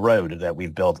paved road that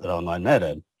we've built at Online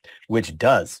MedEd, which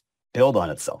does build on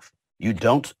itself. You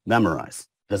don't memorize.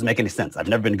 It doesn't make any sense. I've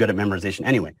never been good at memorization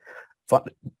anyway.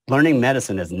 Learning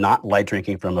medicine is not light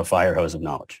drinking from a fire hose of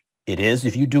knowledge. It is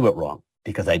if you do it wrong,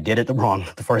 because I did it wrong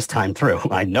the first time through.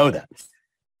 I know that.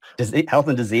 Health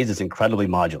and disease is incredibly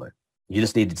modular. You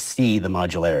just need to see the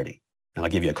modularity. And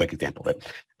I'll give you a quick example of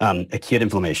it. Acute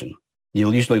inflammation.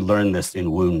 You'll usually learn this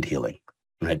in wound healing.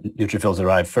 Right? Neutrophils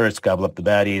arrive first, gobble up the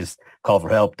baddies, call for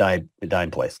help, die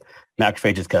in place.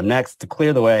 Macrophages come next to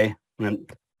clear the way.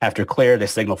 And after clear, they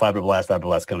signal fibroblasts.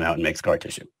 Fibroblasts come out and make scar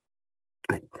tissue.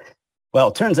 Right? Well,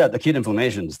 it turns out acute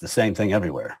inflammation is the same thing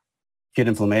everywhere. Acute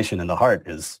inflammation in the heart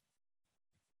is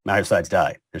myocytes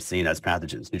die. They're seen as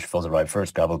pathogens. Neutrophils arrive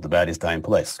first, gobble up the baddies, die in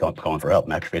place, calling for help.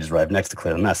 Macrophages arrive next to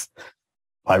clear the mess.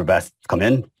 Fibroblasts come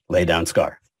in, lay down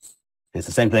scar. It's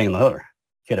the same thing in the liver.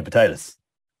 Acute hepatitis.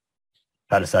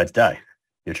 Hepatocytes die.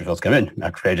 Neutrophils come in,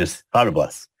 macrophages,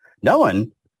 fibroblasts. No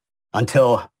one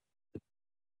until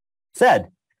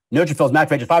said neutrophils,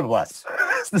 macrophages, fibroblasts.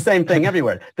 It's the same thing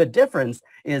everywhere. The difference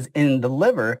is in the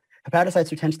liver, hepatocytes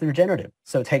are potentially regenerative.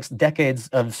 So it takes decades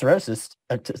of cirrhosis,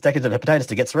 decades of hepatitis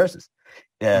to get cirrhosis.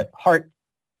 Heart,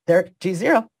 they're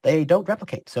G0. They don't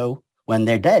replicate. So when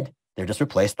they're dead, they're just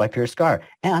replaced by pure scar.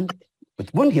 And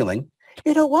with wound healing,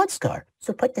 you don't want scar.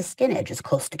 So put the skin edges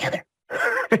close together.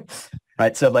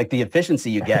 Right? So like the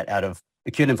efficiency you get out of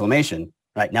acute inflammation,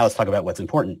 right? Now let's talk about what's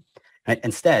important. Right?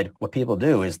 Instead, what people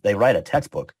do is they write a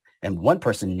textbook and one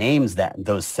person names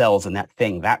those cells and that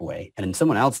thing that way, and then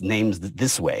someone else names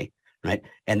this way, right?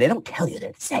 And they don't tell you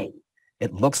they're the same.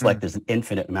 It looks like there's an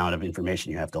infinite amount of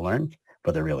information you have to learn,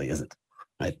 but there really isn't.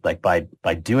 Right? Like by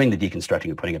doing the deconstructing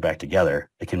and putting it back together,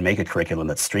 it can make a curriculum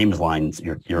that streamlines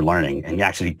your learning and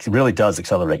actually really does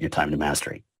accelerate your time to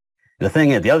mastery. The other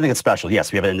thing that's special,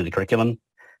 yes, we have it in the curriculum.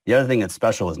 The other thing that's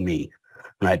special is me,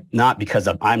 right? Not because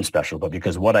I'm special, but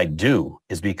because what I do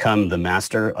is become the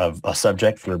master of a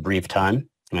subject for a brief time,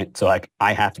 right? So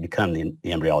I have to become the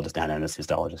embryologist, anatomist,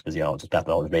 histologist, physiologist,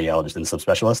 pathologist, radiologist, and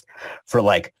subspecialist for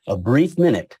like a brief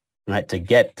minute, right? To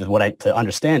get to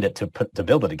understand it, to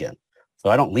build it again. So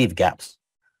I don't leave gaps,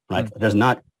 right? There's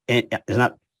not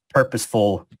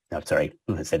purposeful. I'm sorry,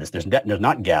 let me say this. There's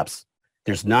not gaps.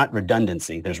 There's not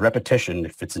redundancy. There's repetition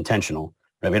if it's intentional.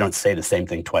 Right? We don't say the same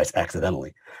thing twice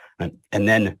accidentally. Right? And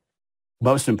then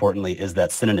most importantly is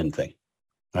that synonym thing,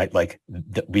 right? Like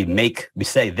we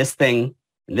say this thing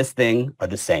and this thing are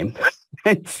the same,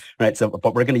 right? So,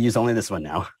 but we're going to use only this one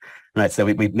now, right? So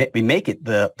we make it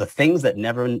the things that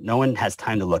no one has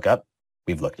time to look up,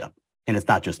 we've looked up. And it's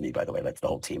not just me, by the way. That's the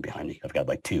whole team behind me. I've got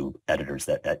like 2 editors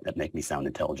that make me sound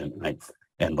intelligent, right?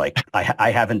 And like I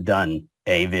haven't done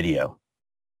a video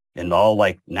in all,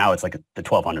 like now it's like the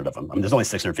 1,200 of them. I mean, there's only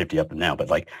 650 up now, but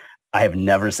like I have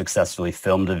never successfully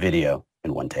filmed a video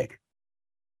in one take.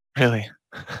 Really?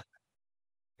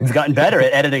 I've gotten better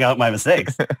at editing out my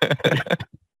mistakes.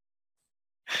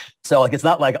 So like, it's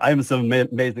not like I'm some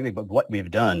amazing thing, but what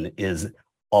we've done is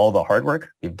all the hard work.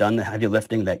 We've done the heavy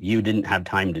lifting that you didn't have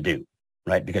time to do.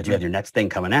 right? Because you have your next thing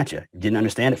coming at you. You didn't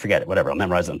understand it, forget it, whatever. I'll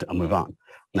memorize it, I'll move on.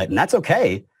 Right? And that's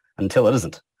okay until it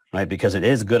isn't, right? Because it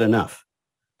is good enough.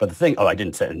 But the thing, I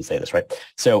didn't say this, right?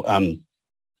 So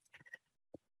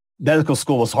medical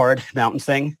school was hard, mountains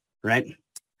thing, right?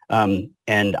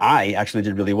 And I actually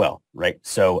did really well, right?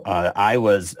 So I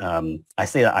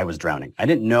say that I was drowning. I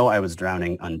didn't know I was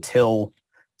drowning until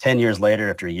 10 years later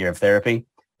after a year of therapy,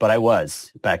 but I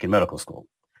was back in medical school,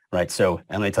 right? So,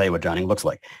 and let me tell you what drowning looks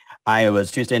like. I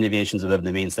was 2 standard deviations above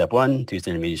the mean step 1, 2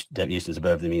 standard deviations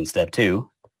above the mean step 2.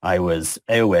 I was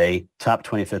AOA, top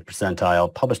 25th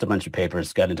percentile, published a bunch of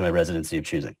papers, got into my residency of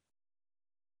choosing.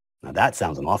 Now that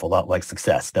sounds an awful lot like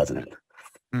success, doesn't it?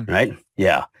 Right?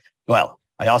 Yeah. Well,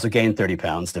 I also gained 30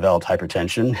 pounds, developed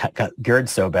hypertension, got GERD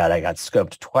so bad I got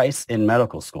scoped twice in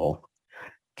medical school,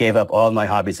 gave up all of my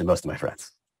hobbies and most of my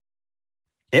friends.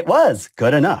 It was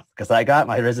good enough because I got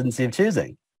my residency of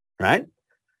choosing, right?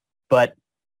 But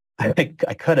I think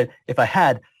I could have, if I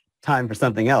had time for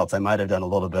something else, I might have done a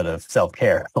little bit of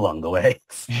self-care along the way.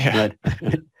 Yeah.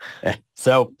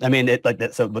 So, I mean,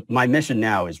 but my mission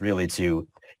now is really to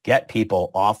get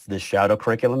people off this shadow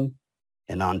curriculum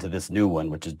and onto this new one,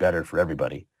 which is better for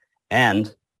everybody.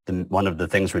 And one of the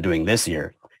things we're doing this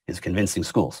year is convincing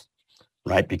schools,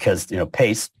 right? Because,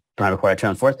 PACE, Prime Acquired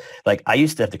Challenge Force, like I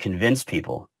used to have to convince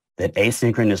people that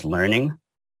asynchronous learning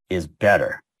is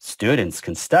better. Students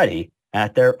can study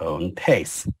at their own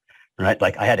pace, right?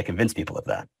 Like I had to convince people of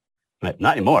that, right?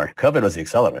 Not anymore. COVID was the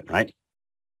accelerant, right?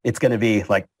 It's going to be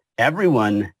like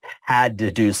everyone had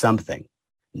to do something.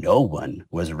 No one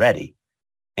was ready.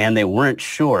 And they weren't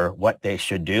sure what they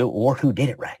should do or who did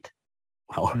it right.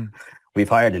 Well, we've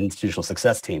hired an institutional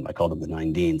success team. I call them the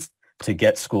 9 deans to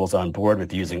get schools on board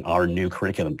with using our new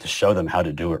curriculum to show them how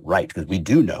to do it right. Because we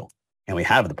do know, and we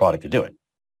have the product to do it.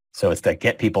 So it's that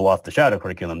get people off the shadow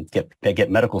curriculum,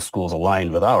 get medical schools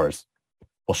aligned with ours.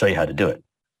 We'll show you how to do it.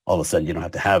 All of a sudden, you don't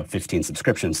have to have 15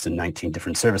 subscriptions to 19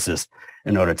 different services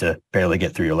in order to barely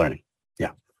get through your learning.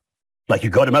 Yeah. Like you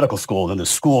go to medical school and the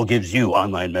school gives you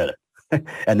online MedEd.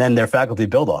 And then their faculty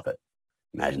build off it.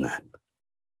 Imagine that.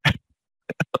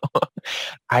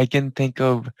 I can think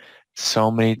of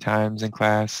so many times in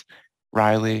class,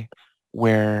 Riley,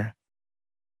 where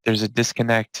there's a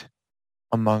disconnect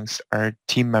amongst our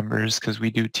team members because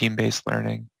we do team-based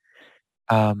learning.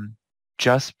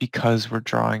 Just because we're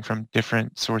drawing from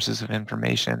different sources of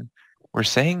information, we're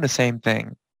saying the same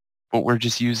thing, but we're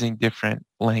just using different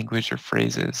language or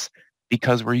phrases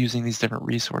because we're using these different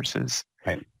resources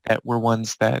that were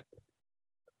ones that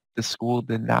the school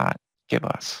did not give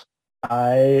us.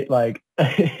 It's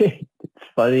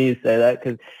funny you say that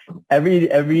because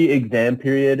every exam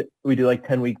period we do like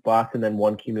 10-week blocks and then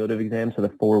one cumulative exam. So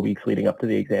the 4 weeks leading up to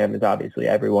the exam is obviously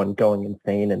everyone going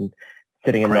insane and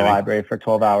sitting in the library for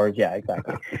 12 hours. Yeah,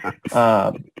 exactly.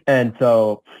 And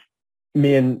so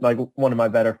me and like one of my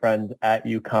better friends at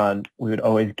UConn, we would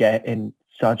always get in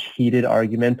such heated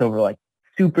arguments over like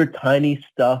super tiny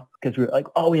stuff because we were like,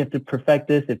 oh, we have to perfect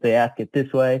this if they ask it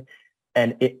this way.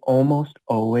 And it almost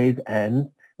always ends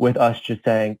with us just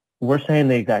saying, we're saying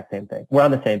the exact same thing. We're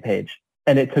on the same page.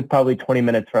 And it took probably 20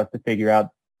 minutes for us to figure out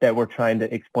that we're trying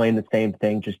to explain the same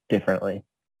thing just differently.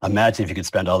 Imagine if you could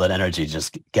spend all that energy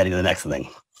just getting to the next thing.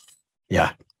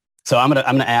 Yeah. So I'm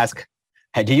gonna ask,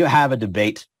 hey, do you have a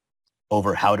debate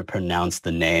over how to pronounce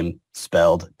the name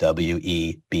spelled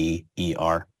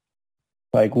W-E-B-E-R?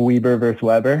 Like Weber versus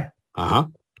Weber? Uh-huh.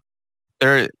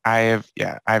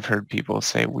 I've heard people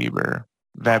say Weber,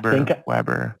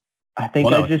 Weber. I think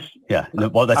that's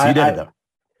you did it though.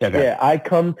 Yeah, I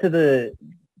come to the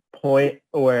point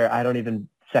where I don't even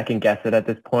second guess it at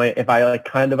this point. If I like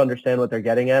kind of understand what they're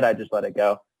getting at, I just let it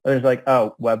go. There's like,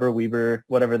 oh, Weber, Weber,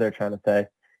 whatever they're trying to say.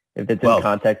 If it's in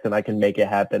context, then I can make it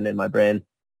happen in my brain.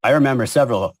 I remember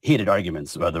several heated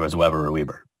arguments whether it was Weber or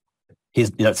Weber.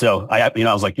 So I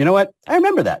was like, you know what? I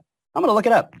remember that. I'm going to look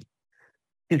it up.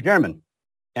 He's German.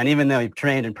 And even though he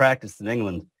trained and practiced in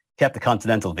England, kept the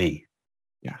consonantal V.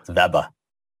 Yeah. It's Weber.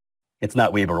 It's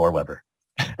not Weber or Weber.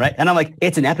 Right? And I'm like,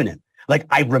 it's an eponym. Like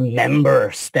I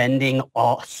remember spending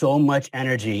so much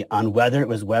energy on whether it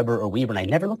was Weber or Weber. And I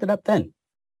never looked it up then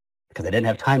because I didn't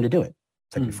have time to do it. It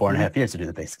took me 4.5 years to do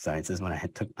the basic sciences when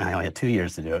I only had 2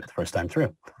 years to do it the first time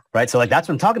through. Right? So like, that's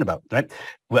what I'm talking about, right?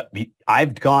 Well,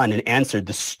 I've gone and answered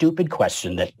the stupid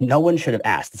question that no one should have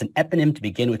asked. It's an eponym to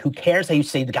begin with. Who cares how you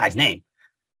say the guy's name?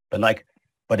 But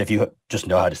if you just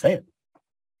know how to say it,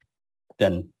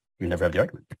 then you never have the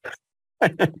argument.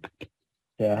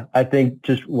 Yeah, I think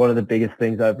just one of the biggest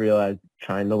things I've realized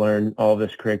trying to learn all of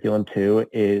this curriculum too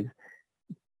is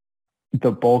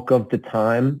the bulk of the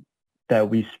time that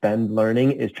we spend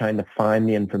learning is trying to find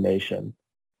the information.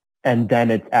 and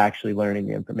then it's actually learning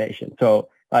the information. So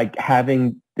like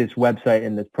having this website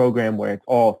and this program where it's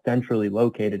all centrally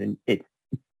located and it's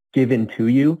given to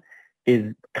you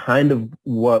is kind of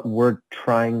what we're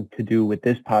trying to do with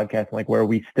this podcast, like where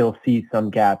we still see some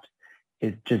gaps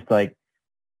is just like,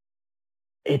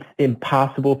 it's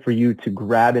impossible for you to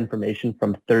grab information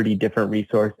from 30 different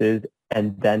resources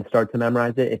and then start to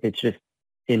memorize it. If it's just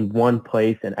in one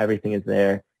place and everything is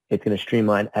there, it's going to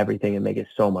streamline everything and make it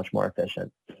so much more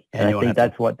efficient. And I think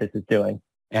that's what this is doing.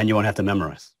 And you won't have to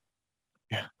memorize.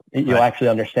 Yeah. You'll actually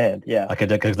understand. Yeah. I could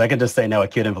just say now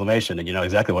acute inflammation and you know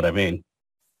exactly what I mean.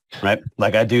 Right?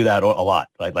 Like I do that a lot.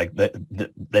 Like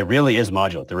there really is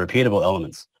modular. They're repeatable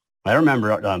elements. I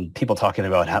remember people talking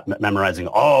about memorizing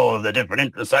all of the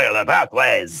different intracellular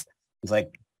pathways. It's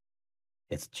like,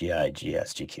 it's GI,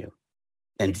 GS, GQ.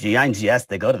 And GI and GS,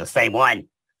 they go to the same one.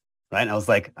 Right? And I was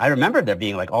like, I remember there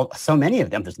being like so many of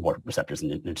them. There's more receptors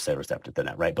and intracellular receptors than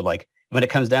that, right? But like when it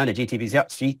comes down to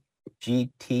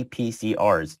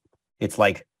GTPCRs, it's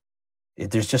like,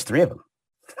 there's just 3 of them.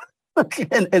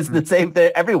 And it's the same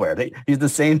thing everywhere. They use the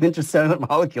same intracellular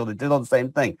molecule that did all the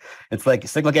same thing. It's like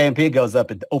cyclic AMP goes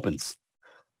up, it opens,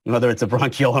 whether it's a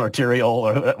bronchial or arterial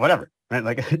or whatever, right?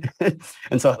 Like,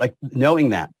 and so like knowing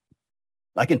that,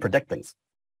 I can predict things,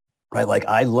 right? Like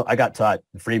I got taught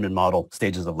the Friedman model,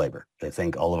 stages of labor. I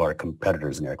think all of our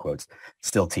competitors in air quotes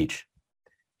still teach,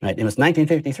 right? It was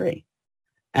 1953,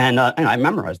 and I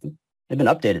memorized them. They've been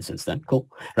updated since then. Cool.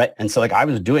 Right. And so like I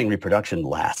was doing reproduction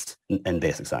last in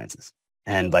basic sciences.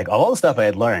 And like all the stuff I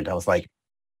had learned, I was like,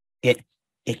 it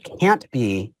can't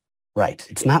be right.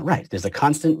 It's not right. There's a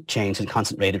constant change and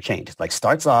constant rate of change. It like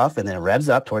starts off and then it revs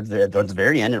up towards the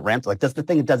very end. It ramps like that's the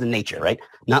thing it does in nature, right?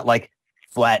 Not like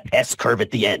flat S curve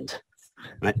at the end.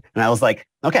 Right. And I was like,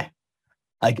 okay,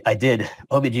 I did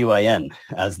OBGYN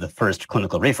as the first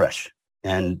clinical refresh.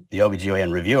 And the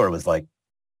OBGYN reviewer was like,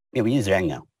 yeah, we use Zhang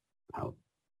now. Oh,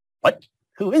 what?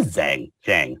 Who is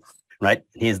Zhang? Right?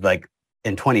 He's like,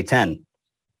 in 2010,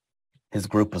 his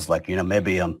group was like,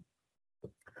 maybe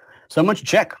someone should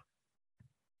check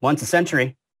once a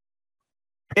century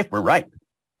if we're right.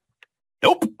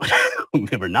 Nope.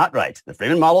 We were not right. The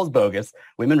Friedman model is bogus.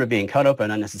 Women were being cut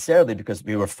open unnecessarily because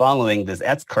we were following this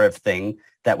S curve thing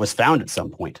that was found at some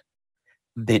point.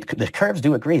 The curves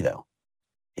do agree, though,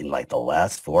 in like the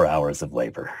last 4 hours of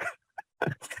labor.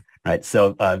 Right.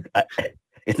 So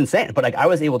it's insane. But like I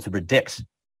was able to predict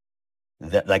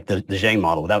that like the Zhang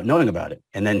model without knowing about it.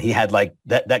 And then he had like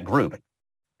that group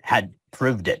had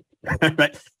proved it.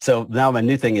 Right. So now my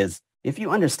new thing is if you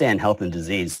understand health and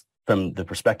disease from the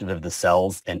perspective of the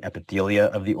cells and epithelia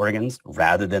of the organs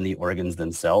rather than the organs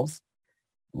themselves,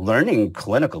 learning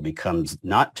clinical becomes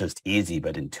not just easy,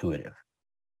 but intuitive.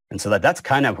 And so that's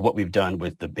kind of what we've done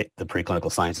with the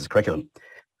preclinical sciences curriculum.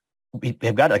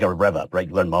 We've got like a rev up, right?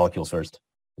 You learn molecules first,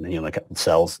 and then you like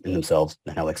cells in themselves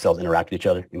and how like cells interact with each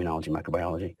other, immunology,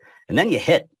 microbiology. And then you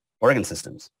hit organ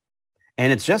systems.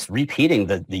 And it's just repeating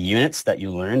the units that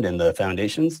you learned in the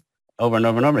foundations over and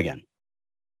over and over again.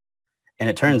 And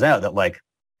it turns out that like,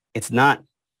 it's not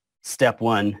step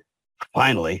 1,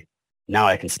 finally, now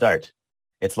I can start.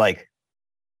 It's like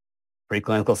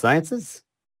preclinical sciences,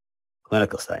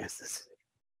 clinical sciences.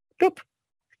 Boop.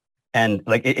 And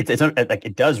like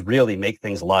it does really make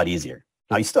things a lot easier.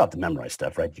 Now you still have to memorize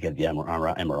stuff, right? You get the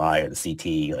MRI or the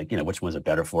CT, like which ones are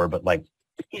better for. But like,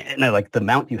 like the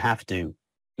amount you have to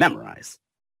memorize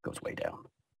goes way down,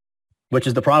 which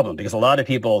is the problem because a lot of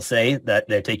people say that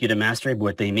they take you to mastery, but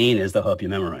what they mean is they'll help you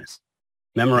memorize.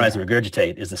 Memorize and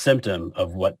regurgitate is a symptom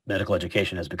of what medical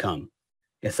education has become.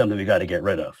 It's something we got to get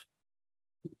rid of,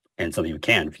 and something you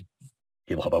can if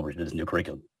people hop over to this new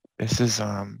curriculum. This is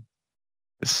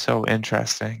so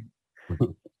interesting.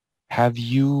 Have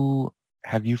you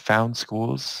found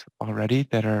schools already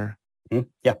that are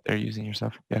they're using your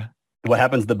stuff? Yeah. What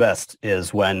happens the best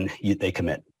is when they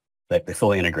commit, like they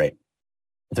fully integrate.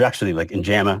 They're actually like in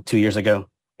JAMA 2 years ago,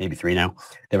 maybe 3 now.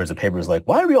 There was a paper that was like,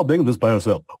 why are we all building this by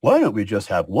ourselves? Why don't we just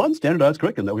have one standardized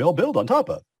curriculum that we all build on top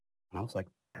of? And I was like,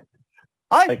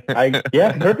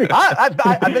 yeah, perfect. I've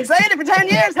been saying it for 10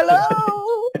 years.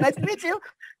 Hello, nice to meet you.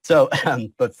 So,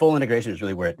 but full integration is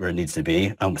really where it needs to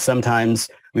be. Sometimes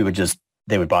they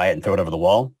would buy it and throw it over the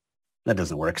wall. That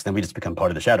doesn't work. So then we just become part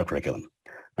of the shadow curriculum,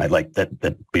 right? Like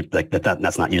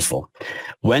that's not useful.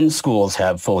 When schools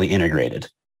have fully integrated,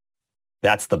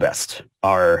 that's the best.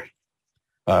 Our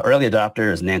early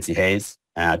adopter is Nancy Hayes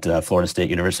at Florida State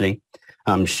University.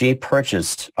 She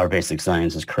purchased our basic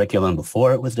sciences curriculum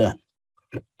before it was done.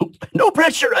 No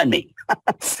pressure on me.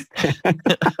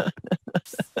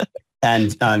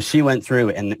 And she went through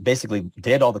and basically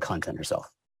did all the content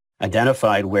herself.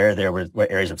 identified where there were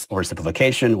areas of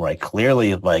oversimplification, where I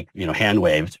clearly hand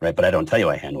waved, right? But I don't tell you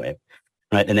I hand waved,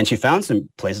 right? And then she found some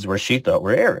places where she thought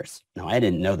were errors. Now, I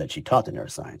didn't know that she taught the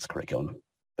neuroscience curriculum,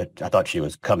 but I thought she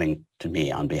was coming to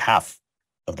me on behalf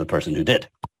of the person who did.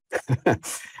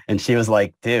 And she was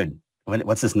like, dude,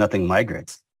 what's this nothing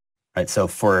migrates, right? So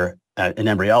for in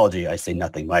embryology, I say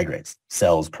nothing migrates.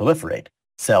 Cells proliferate.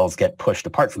 Cells get pushed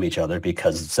apart from each other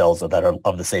because cells that are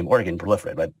of the same organ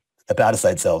proliferate, right?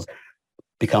 Hepatocyte cells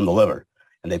become the liver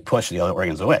and they push the other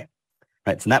organs away,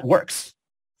 right? So that works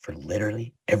for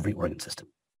literally every organ system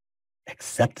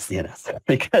except the CNS,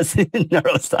 because in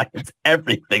neuroscience,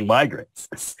 everything migrates,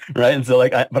 right? And so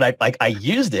I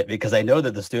used it because I know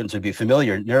that the students would be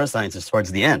familiar. Neuroscience is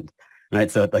towards the end, right?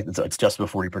 So it's just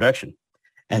before reproduction.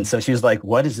 And so she was like,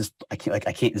 what is this? I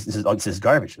can't, this is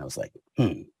garbage. And I was like,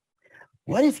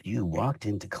 what if you walked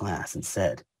into class and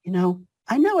said,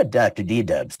 I know what Dr.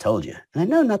 D-Dubs told you, and I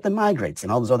know nothing migrates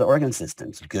and all those other organ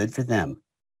systems, good for them.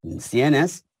 In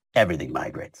CNS, everything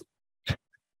migrates. A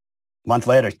month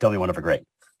later, she told me one of her great.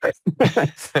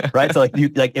 Right? So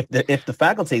if the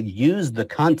faculty use the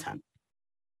content,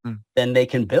 then they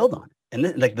can build on it. And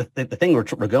the thing we're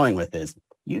going with is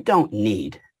you don't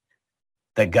need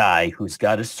the guy who's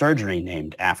got a surgery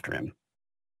named after him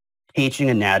teaching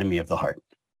anatomy of the heart,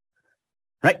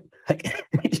 right?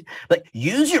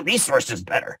 Use your resources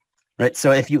better, right?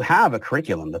 So if you have a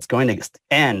curriculum that's going to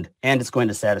and it's going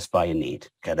to satisfy a need,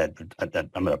 okay,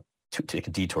 I'm going to take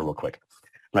a detour real quick,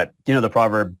 right? The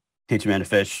proverb, teach a man to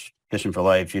fish him for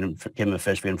life, give him a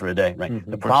fish, feed him for a day, right?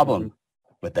 The problem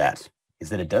with that is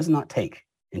that it does not take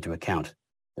into account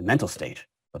the mental state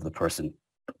of the person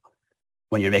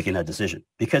when you're making that decision.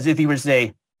 Because if you were to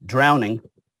say drowning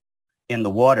in the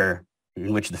water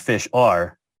in which the fish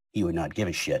are, he would not give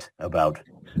a shit about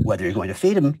whether you're going to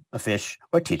feed him a fish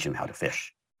or teach him how to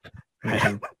fish.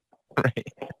 Right.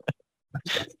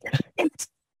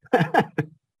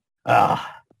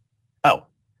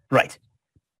 Right.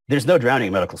 There's no drowning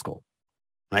in medical school,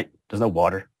 right? There's no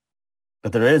water,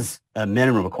 but there is a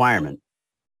minimum requirement.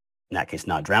 In that case,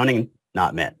 not drowning,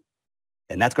 not met.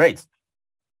 And that's great,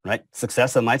 right?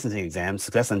 Success on licensing exams,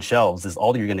 success on shelves is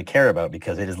all you're going to care about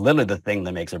because it is literally the thing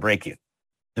that makes or break you.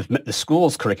 The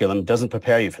school's curriculum doesn't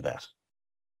prepare you for that.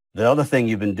 The other thing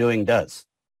you've been doing does.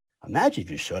 Imagine if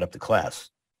you showed up to class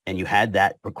and you had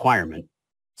that requirement,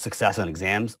 success on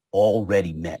exams,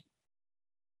 already met.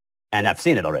 And I've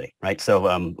seen it already, right? So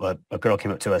a girl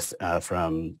came up to us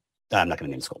from, I'm not going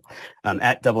to name the school,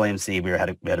 at AAMC, we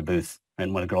had a booth,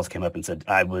 and one of the girls came up and said,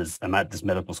 I'm at this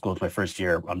medical school, it's my first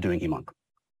year, I'm doing hemonc,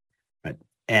 right?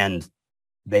 And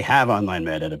they have online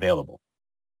MedEd available.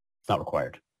 It's not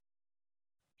required.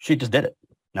 She just did it.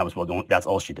 That's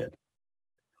all she did.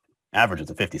 Average is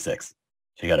a 56.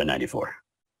 She got a 94.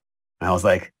 And I was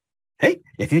like, hey,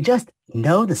 if you just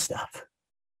know the stuff,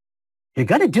 you're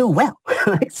going to do well.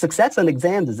 Success on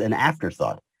exams is an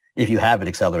afterthought if you have an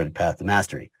accelerated path to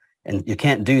mastery. And you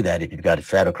can't do that if you've got a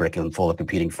shadow curriculum full of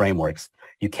competing frameworks.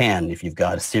 You can if you've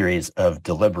got a series of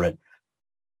deliberate,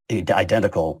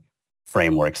 identical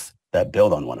frameworks that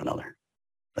build on one another.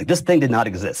 This thing did not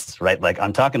exist, right?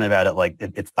 I'm talking about it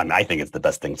I think it's the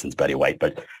best thing since Betty White,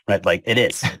 but right, it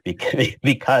is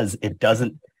because it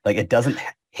doesn't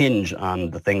hinge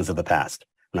on the things of the past,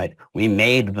 right? We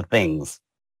made the things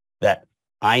that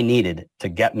I needed to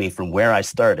get me from where I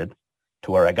started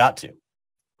to where I got to,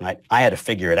 right? I had to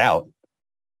figure it out,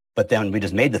 but then we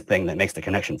just made the thing that makes the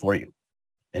connection for you.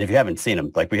 And if you haven't seen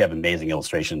them, we have amazing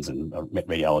illustrations and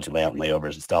radiology layout and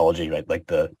layovers, histology, right?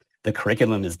 The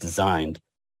curriculum is designed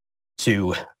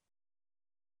to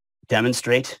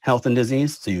demonstrate health and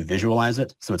disease, so you visualize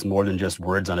it. So it's more than just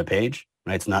words on a page,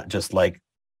 right? It's not just like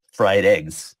fried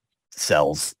eggs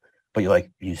cells, but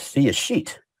you see a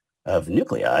sheet of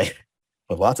nuclei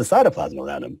with lots of cytoplasm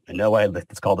around them, and know why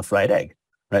it's called a fried egg,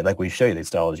 right? We show you the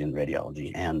histology and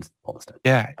radiology and all this stuff.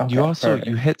 Yeah, Okay,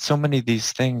 you hit so many of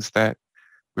these things that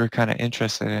we're kind of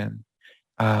interested in.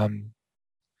 I'm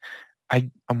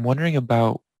wondering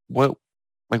about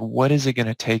what is it going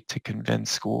to take to convince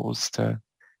schools to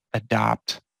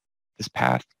adopt this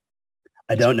path?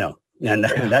 I don't know. And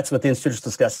that's what the Institute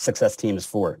of Success team is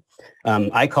for.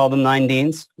 I call them 9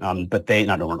 deans, but they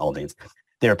not all deans.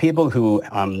 There are people who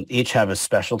each have a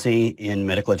specialty in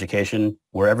medical education.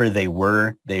 Wherever they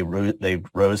were, they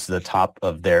rose to the top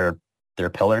of their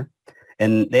pillar.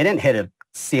 And they didn't hit a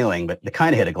ceiling, but they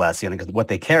kind of hit a glass ceiling because what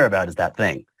they care about is that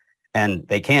thing. And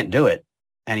they can't do it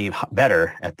any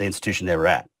better at the institution they were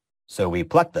at. So we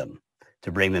plucked them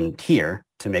to bring them here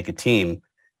to make a team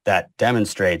that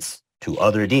demonstrates to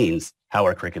other deans how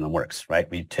our curriculum works, right?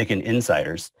 We've taken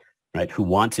insiders, right, who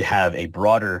want to have a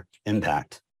broader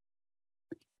impact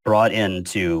brought in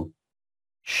to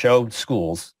show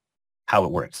schools how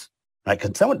it works, right?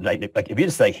 Because someone, like if you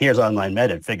just say, here's online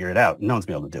MedEd, figure it out, no one's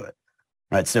going to be able to do it,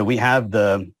 right? So we have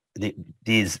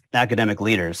these academic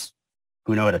leaders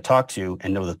who know how to talk to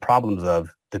and know the problems of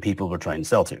the people we're trying to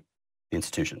sell to, the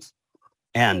institutions.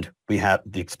 And we have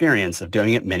the experience of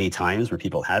doing it many times where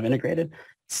people have integrated,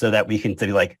 so that we can be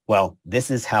like, well, this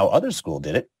is how other school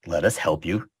did it. Let us help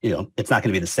you. It's not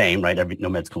going to be the same, right? No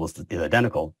med school is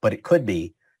identical, but it could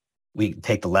be. We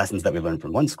take the lessons that we learned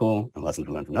from one school and lessons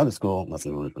we learned from another school, and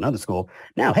lessons we learned from another school.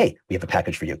 Now, hey, we have a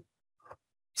package for you.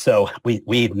 So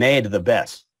we've made the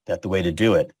bet that the way to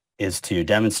do it is to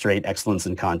demonstrate excellence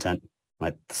in content.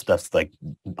 Right? Stuff's like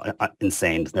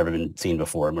insane. It's never been seen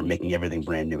before. And we're making everything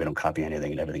brand new. We don't copy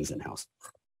anything, and everything's in-house.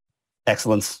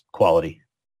 Excellence, quality,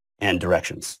 and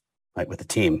directions, right, with the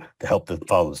team to help them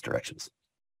follow those directions.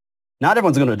 Not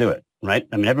everyone's going to do it, right?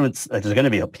 I mean, there's going to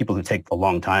be people who take a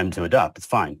long time to adopt. It's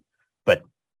fine, but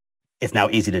it's now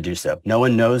easy to do so. No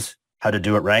one knows how to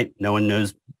do it right. No one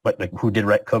knows who did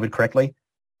COVID correctly.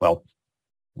 Well,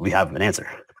 we have an answer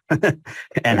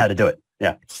and how to do it.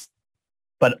 Yeah.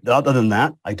 But other than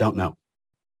that, I don't know.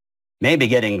 Maybe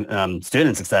getting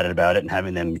students excited about it and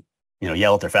having them,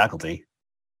 yell at their faculty,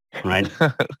 right?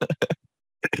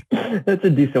 That's a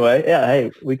decent way. Yeah,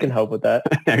 hey, we can help with that.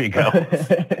 There you go.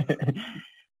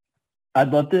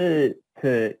 I'd love to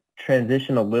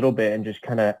transition a little bit and just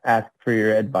kind of ask for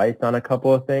your advice on a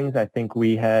couple of things. I think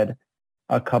we had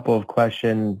a couple of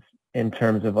questions in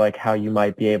terms of like how you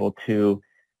might be able to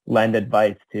lend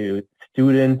advice to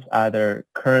students either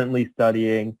currently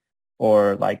studying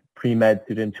or like pre-med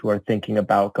students who are thinking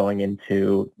about going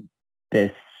into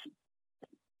this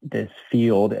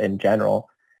field in general.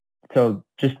 So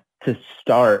just to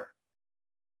start,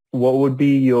 what would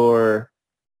be your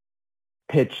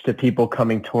pitch to people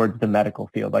coming towards the medical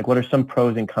field? Like, what are some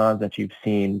pros and cons that you've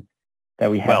seen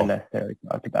that we haven't necessarily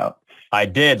talked about? I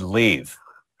did leave.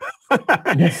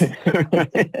 I guess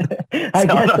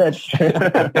that's true.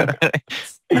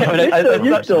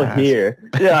 You're still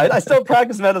here. Yeah, I still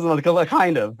practice medicine,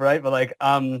 kind of, right? But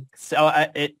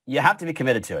you have to be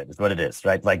committed to it, is what it is,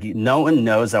 right? Like, no one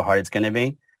knows how hard it's going to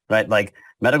be, right? Like,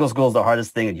 medical school is the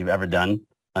hardest thing that you've ever done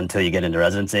until you get into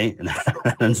residency, and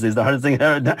residency is the hardest thing you've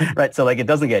ever done, right? So it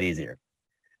doesn't get easier.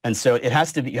 And so it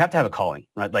has to be, you have to have a calling,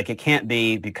 right? Like, it can't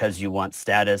be because you want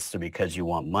status or because you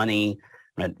want money,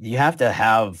 right? You have to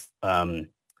have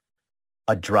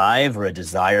a drive or a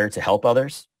desire to help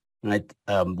others, right?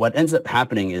 What ends up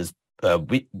happening is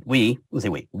we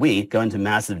go into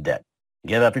massive debt,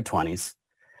 give up your 20s,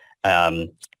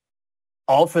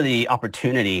 all for the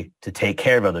opportunity to take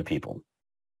care of other people.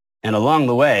 And along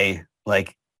the way,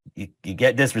 you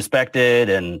get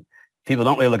disrespected and people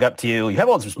don't really look up to you. You have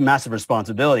all this massive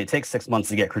responsibility. It takes 6 months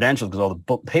to get credentials because all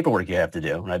the paperwork you have to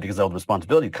do, right? Because all the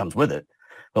responsibility comes with it.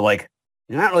 But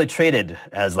you're not really treated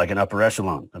as an upper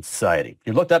echelon of society.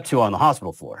 You're looked up to on the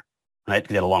hospital floor, right?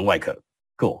 Because you had a long white coat.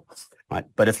 Cool. Right?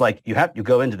 But it's you have to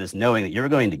go into this knowing that you're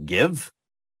going to give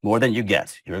more than you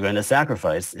get. You're going to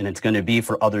sacrifice, and it's going to be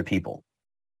for other people.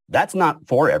 That's not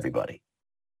for everybody.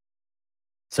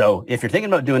 So if you're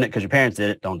thinking about doing it because your parents did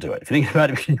it, don't do it. If you're thinking about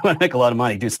it because you want to make a lot of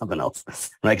money, do something else,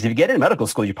 right? Because if you get into medical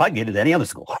school, you probably get into any other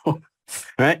school,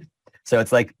 right? So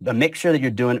it's make sure that you're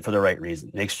doing it for the right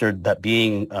reason. Make sure that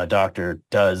being a doctor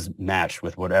does match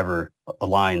with whatever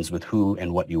aligns with who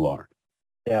and what you are.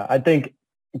 Yeah, I think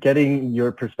getting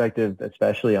your perspective,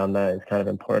 especially on that, is kind of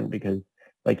important because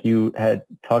like you had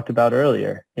talked about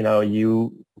earlier, when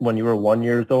you were 1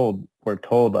 year old, were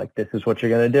told this is what you're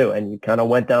going to do. And you kind of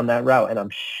went down that route. And I'm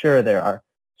sure there are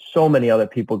so many other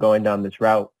people going down this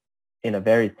route in a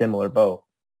very similar boat.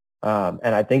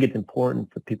 And I think it's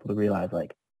important for people to realize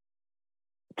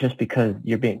just because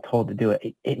you're being told to do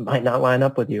it, it might not line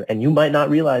up with you. And you might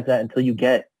not realize that until you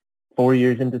get 4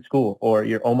 years into school or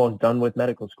you're almost done with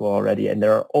medical school already. And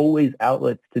there are always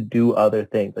outlets to do other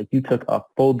things. You took a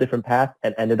full different path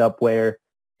and ended up where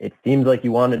it seems like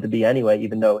you wanted to be anyway,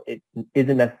 even though it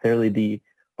isn't necessarily the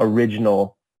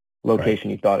original location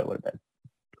you thought it would have been.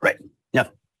 Right. Yeah.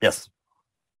 Yes.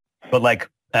 But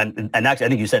and actually, I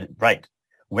think you said it right.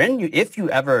 If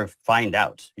you ever find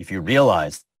out, if you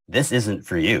realize this isn't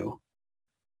for you,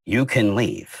 you can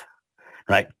leave,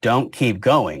 right? Don't keep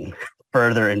going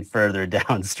further and further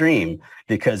downstream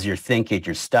because you're thinking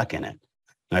you're stuck in it.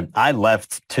 I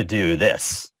left to do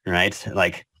this, right?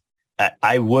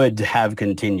 I would have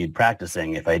continued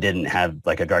practicing if I didn't have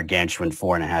a gargantuan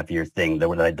 4.5 year thing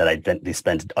that I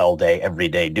spent all day, every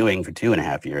day doing for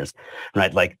 2.5 years,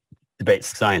 right? The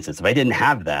basic sciences. If I didn't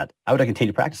have that, I would have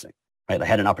continued practicing, right? I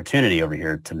had an opportunity over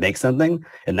here to make something,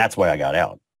 and that's why I got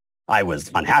out. I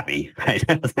was unhappy, right?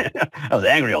 I was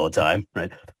angry all the time,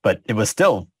 right? But it was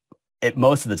still,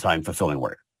 most of the time, fulfilling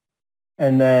work.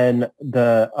 And then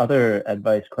the other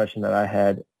advice question that I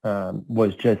had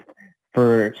was just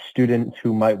for students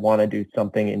who might want to do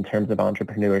something in terms of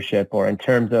entrepreneurship or in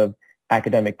terms of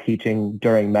academic teaching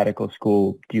during medical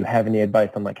school. Do you have any advice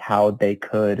on like how they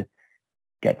could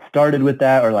get started with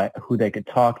that, or like who they could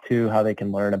talk to, how they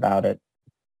can learn about it?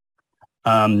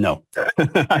 No,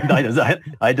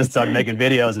 I just started making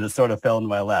videos and it sort of fell into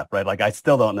my lap, right? Like I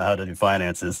still don't know how to do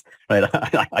finances, right?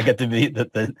 I get to be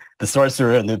the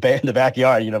sorcerer in the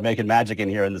backyard, making magic in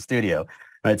here in the studio,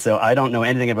 right? So I don't know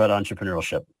anything about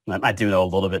entrepreneurship. I do know a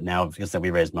little bit now because we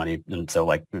raise money. And so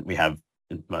like we have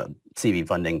CV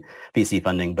funding, VC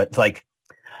funding, but like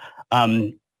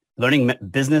learning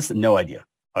business, no idea.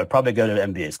 I would probably go to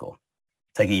MBA school,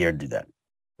 take a year to do that,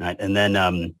 right? And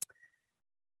then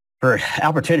for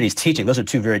opportunities teaching, those are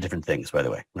two very different things, by the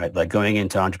way, right? Like going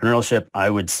into entrepreneurship, I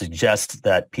would suggest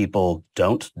that people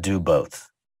don't do both,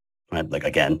 right? Like,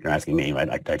 again, you're asking me, right?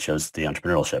 I chose the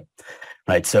entrepreneurship,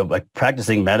 right? So like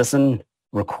practicing medicine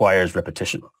requires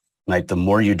repetition, right? The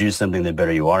more you do something, the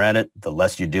better you are at it. The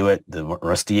less you do it, the more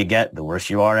rusty you get, the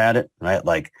worse you are at it, right?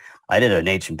 Like I did an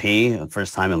H&P the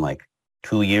first time in like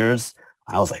 2 years.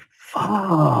 I was like,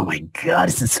 oh my God,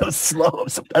 this is so slow.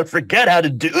 I forget how to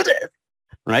do this.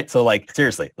 Right. So like,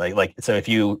 seriously, so if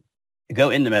you go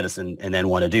into medicine and then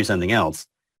want to do something else,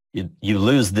 you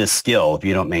lose this skill if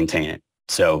you don't maintain it.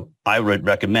 So I would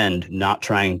recommend not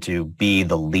trying to be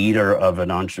the leader of an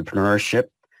entrepreneurship.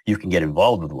 You can get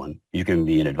involved with one. You can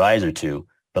be an advisor to,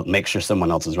 but make sure someone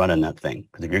else is running that thing.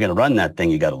 Because if you're going to run that thing,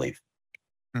 you got to leave.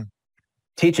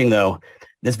 Teaching, though,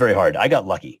 it's very hard. I got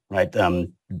lucky, right?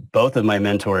 Both of my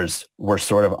mentors were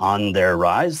sort of on their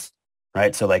rise,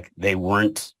 right? So like they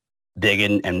weren't big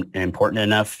and important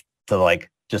enough to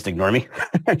like just ignore me.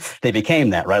 They became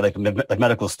that, right? Like a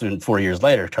medical student 4 years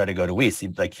later tried to go to Weiss. He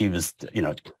was,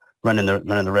 running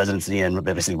the residency and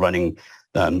basically running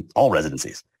all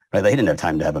residencies, right? They didn't have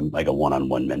time to have a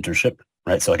one-on-one mentorship,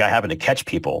 right? So like I happened to catch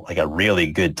people like a really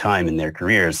good time in their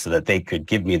careers so that they could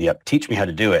teach me how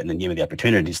to do it and then give me the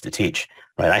opportunities to teach,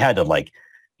 right? I had to like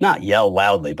not yell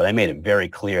loudly, but I made it very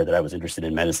clear that I was interested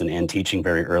in medicine and teaching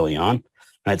very early on,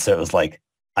 right? So it was like,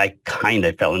 I kind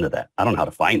of fell into that. I don't know how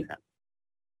to find that.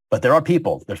 But there are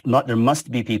people. There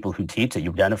must be people who teach that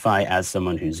you identify as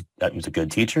someone who's a good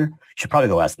teacher. You should probably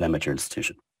go ask them at your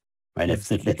institution, right?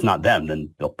 If it's not them,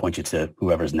 then they'll point you to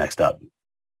whoever's next up.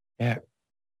 Yeah,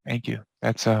 thank you.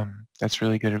 That's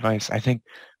really good advice. I think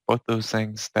both those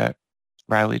things that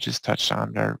Riley just touched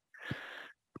on are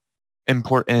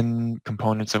important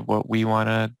components of what we want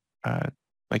to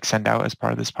send out as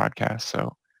part of this podcast.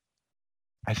 So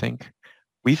I think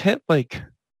we've hit like...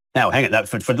 Now, hang on.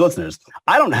 For the listeners,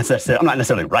 I'm not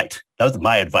necessarily right. That was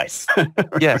my advice.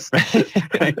 Yes.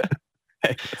 Right?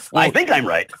 Well, I think I'm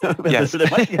right. Yes. There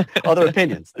might be other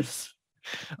opinions.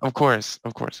 Of course.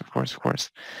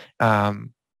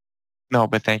 No,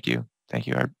 but thank you.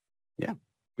 Yeah.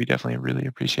 We definitely really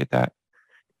appreciate that.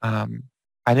 I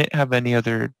didn't have any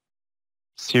other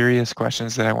serious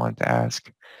questions that I wanted to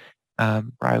ask.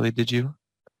 Riley, did you?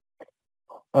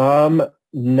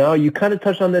 No, you kind of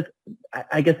touched on this.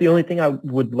 I guess the only thing I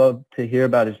would love to hear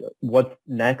about is what's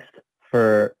next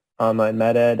for online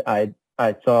MedEd.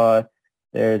 I saw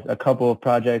there's a couple of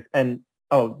projects, and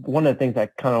one of the things I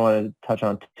kind of wanted to touch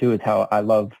on too is how I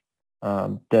love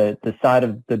the side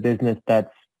of the business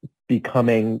that's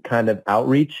becoming kind of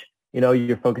outreach.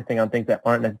 You're focusing on things that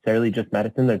aren't necessarily just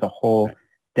medicine. There's a whole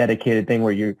dedicated thing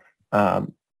where you're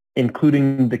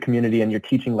including the community and you're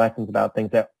teaching lessons about things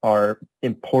that are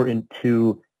important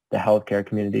to the healthcare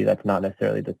community that's not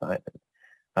necessarily the sciences.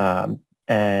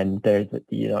 And there's,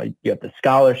 you have the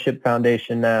scholarship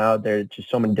foundation now. There's just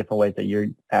so many different ways that you're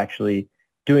actually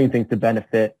doing things to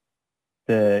benefit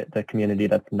the community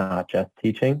that's not just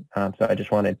teaching. So I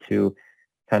just wanted to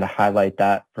kind of highlight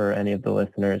that for any of the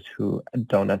listeners who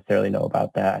don't necessarily know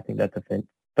about that. I think that's a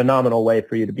phenomenal way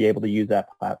for you to be able to use that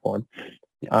platform.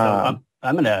 Yeah, so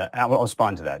I'll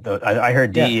respond to that. I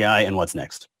heard DEI and what's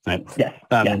next, right? Yes.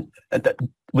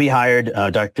 We hired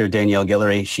Dr. Danielle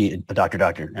Guillory, Dr.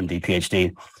 MD,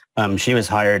 PhD. She was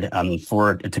hired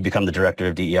to become the director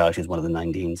of DEI. She was one of the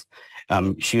 9 deans.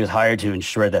 She was hired to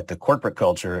ensure that the corporate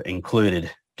culture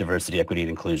included diversity, equity, and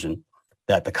inclusion,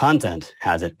 that the content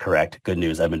has it correct. Good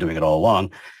news, I've been doing it all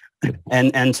along.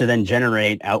 And to then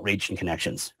generate outreach and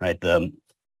connections, right? The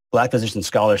Black Physician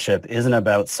Scholarship isn't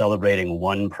about celebrating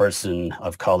one person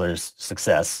of color's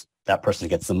success. that person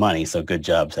gets the money. So good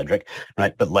job, Cedric.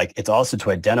 Right. But like, it's also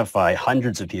to identify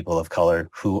hundreds of people of color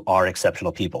who are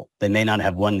exceptional people. They may not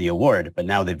have won the award, but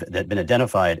now they've been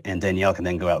identified, and Danielle can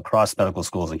then go out across medical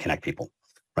schools and connect people.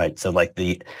 Right. So like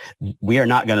we are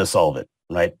not going to solve it.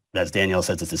 Right. As Danielle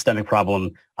says, it's a systemic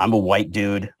problem. I'm a white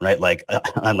dude. Right. Like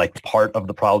I'm like part of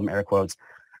the problem, air quotes.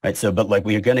 Right. So, but like,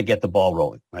 we are going to get the ball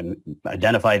rolling, right?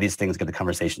 Identify these things, get the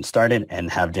conversation started, and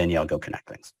have Danielle go connect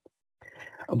things.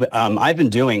 I've been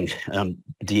doing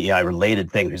DEI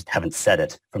related things, just haven't said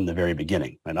it from the very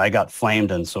beginning. And I got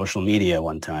flamed on social media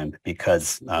one time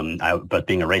because but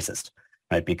being a racist,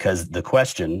 right? Because the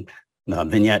question,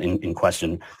 vignette in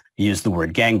question, used the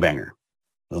word gangbanger.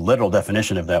 The literal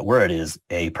definition of that word is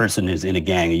a person who's in a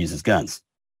gang who uses guns.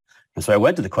 And so I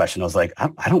went to the question. I was like,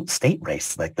 I don't state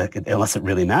race like that unless it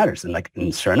really matters.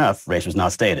 And sure enough, race was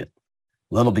not stated.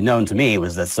 Little be known to me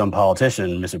was that some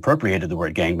politician misappropriated the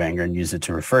word gangbanger and used it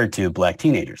to refer to black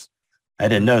teenagers. I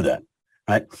didn't know that,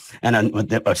 right? And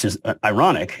which is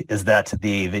ironic is that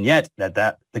the vignette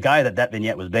the guy that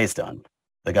vignette was based on,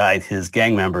 the guy his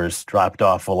gang members dropped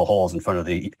off full of holes in front of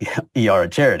the ER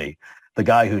at Charity, the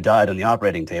guy who died on the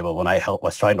operating table when I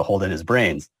was trying to hold in his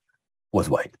brains, was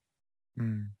white.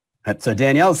 Mm. And so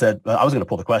Danielle said, I was going to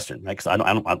pull the question, right? Because I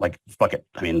don't like, fuck it.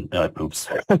 I mean, oops.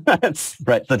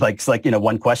 Right. But like, it's like,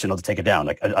 one question, I'll just take it down.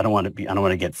 Like, I don't want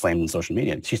to get flamed in social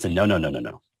media. And she said,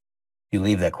 no. You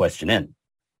leave that question in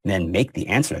and then make the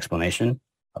answer explanation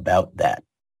about that.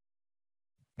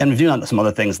 And we've done some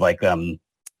other things like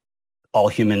all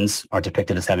humans are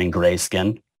depicted as having gray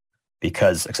skin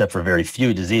because except for very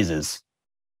few diseases,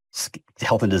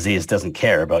 health and disease doesn't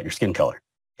care about your skin color.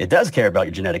 It does care about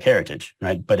your genetic heritage,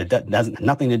 right? But it has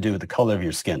nothing to do with the color of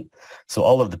your skin. So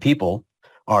all of the people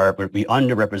we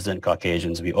underrepresent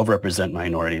Caucasians, we overrepresent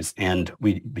minorities, and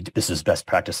this is best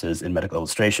practices in medical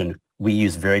illustration. We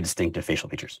use very distinctive facial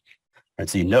features, right?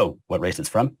 So you know what race it's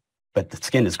from, but the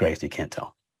skin is gray, so you can't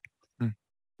tell. Hmm.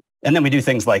 And then we do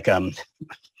things like,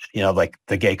 like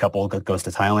the gay couple goes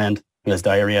to Thailand who has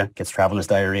diarrhea, gets traveler's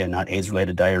diarrhea, not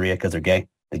AIDS-related diarrhea because they're gay.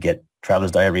 They get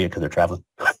traveler's diarrhea because they're traveling.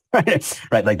 Right?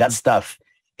 Like that stuff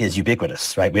is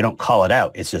ubiquitous, right? We don't call it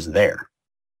out. It's just there.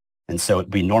 And so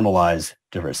we normalize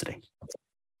diversity.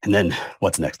 And then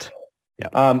what's next? Yeah.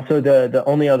 So the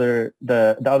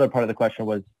other part of the question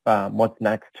was what's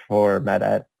next for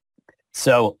MedEd?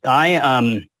 So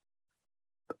I'm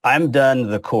done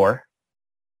the core,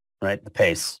 right? The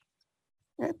pace.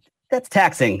 That's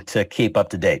taxing to keep up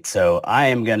to date. So I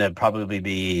am going to probably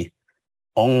be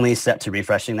only set to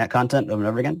refreshing that content over and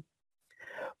over again.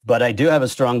 But I do have a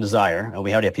strong desire, and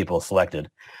we already have people selected,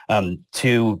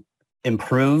 to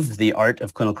improve the art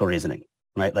of clinical reasoning,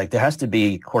 right? Like there has to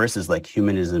be courses like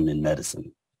humanism in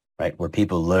medicine, right? Where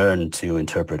people learn to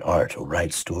interpret art or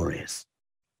write stories.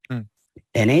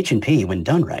 And H&P, when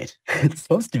done right, it's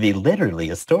supposed to be literally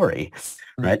a story,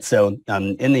 right? So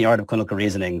in the art of clinical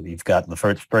reasoning, you've got the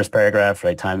first paragraph,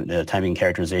 right? Timing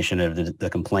characterization of the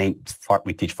complaint.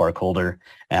 We teach far colder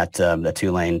at the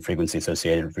Tulane frequency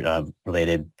associated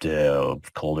related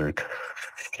colder.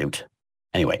 Shoot.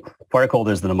 Anyway, far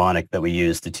colder is the mnemonic that we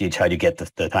use to teach how to get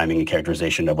the timing and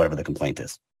characterization of whatever the complaint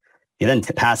is. You then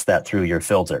pass that through your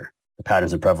filter, the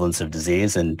patterns and prevalence of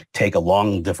disease, and take a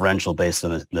long differential based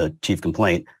on the chief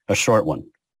complaint, a short one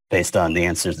based on the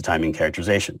answers, the timing,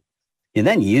 characterization. You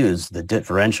then use the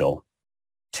differential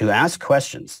to ask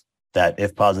questions that,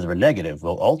 if positive or negative,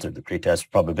 will alter the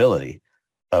pretest probability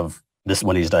of this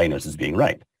one of these diagnoses being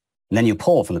right. And then you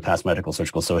pull from the past medical,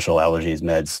 surgical, social, allergies,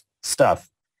 meds, stuff,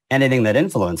 anything that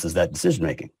influences that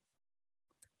decision-making.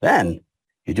 Then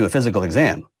you do a physical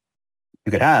exam.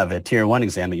 You could have a tier 1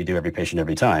 exam that you do every patient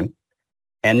every time.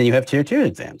 And then you have tier 2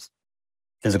 exams,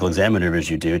 physical exam maneuvers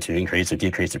you do to increase or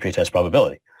decrease the pretest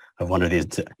probability of one of these.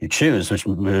 You choose which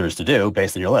maneuvers to do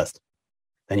based on your list.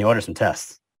 Then you order some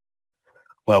tests.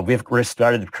 Well, we've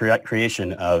started the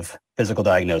creation of physical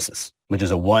diagnosis, which is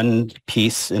a one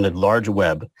piece in a large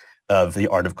web of the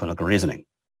art of clinical reasoning.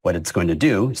 What it's going to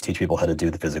do is teach people how to do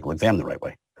the physical exam the right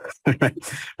way, right?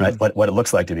 What it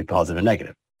looks like to be positive and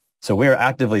negative. So we are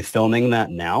actively filming that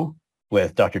now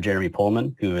with Dr. Jeremy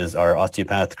Pullman, who is our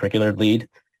osteopath curricular lead.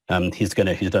 He's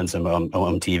done some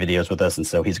OMT videos with us, and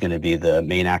so he's going to be the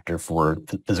main actor for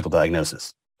physical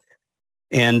diagnosis.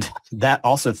 And that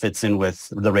also fits in with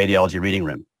the radiology reading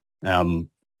room.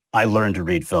 I learned to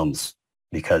read films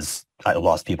because I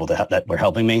lost people that were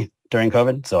helping me during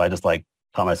COVID, so I just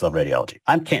taught myself radiology.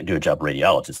 I can't do a job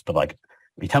radiologist, but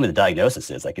if you tell me the diagnosis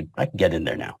is, I can get in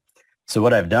there now. So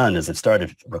what I've done is I've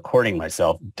started recording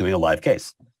myself doing a live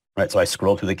case. right? So I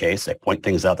scroll through the case, I point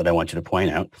things out that I want you to point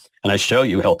out, and I show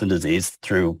you health and disease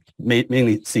through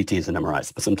mainly CTs and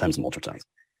MRIs, but sometimes ultrasounds.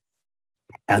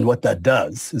 And what that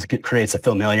does is it creates a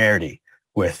familiarity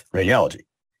with radiology.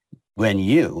 When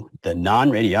you, the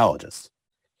non-radiologist,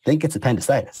 think it's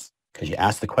appendicitis, because you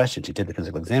asked the questions, you did the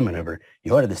physical exam maneuver,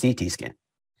 you ordered the CT scan.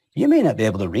 You may not be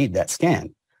able to read that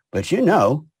scan, but you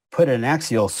know, put an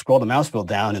axial, scroll the mouse wheel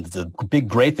down, and there's a big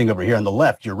gray thing over here on the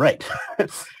left, you're right.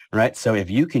 Right? So if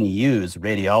you can use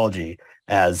radiology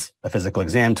as a physical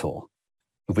exam tool,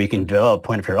 if we can develop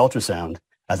point of care ultrasound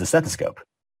as a stethoscope,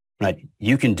 right,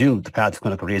 you can do the path to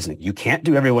clinical reasoning. You can't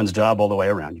do everyone's job all the way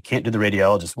around. You can't do the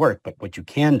radiologist's work, but what you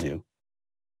can do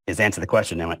is answer the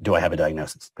question, now, do I have a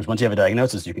diagnosis? Because once you have a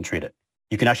diagnosis, you can treat it.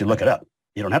 You can actually look it up.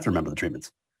 You don't have to remember the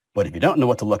treatments. But if you don't know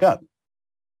what to look up,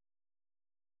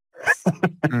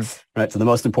 right? So the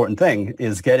most important thing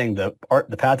is getting the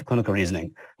path to clinical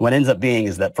reasoning. What ends up being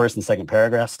is that first and second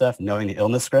paragraph stuff, knowing the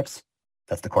illness scripts,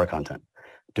 that's the core content.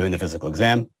 Doing the physical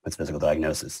exam, that's physical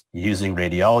diagnosis. Using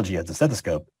radiology as a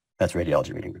stethoscope, that's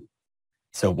radiology reading room.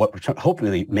 So what we're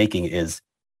hopefully making is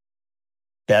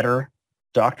better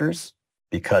doctors,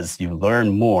 because you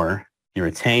learn more, you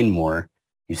retain more,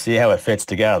 you see how it fits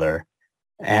together,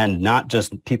 and not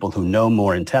just people who know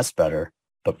more and test better,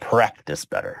 but practice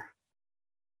better.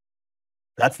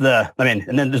 That's and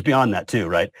then there's beyond that too,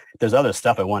 right? There's other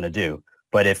stuff I want to do,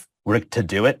 but if we're to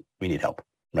do it, we need help,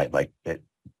 right?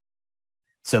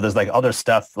 So there's like other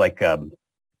stuff like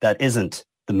that isn't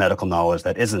the medical knowledge,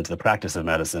 that isn't the practice of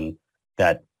medicine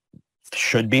that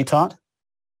should be taught.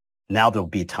 Now there'll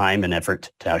be time and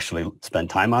effort to actually spend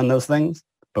time on those things,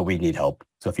 but we need help.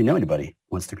 So if you know anybody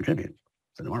who wants to contribute,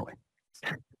 send them our way.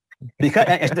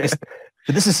 Because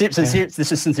this is sincere.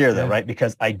 This is sincere though, right?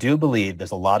 Because I do believe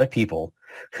there's a lot of people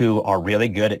who are really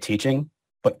good at teaching,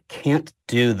 but can't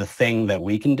do the thing that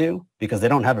we can do because they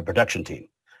don't have a production team,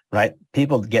 right?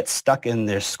 People get stuck in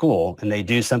their school and they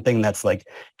do something that's like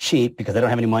cheap because they don't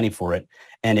have any money for it.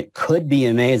 And it could be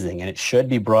amazing and it should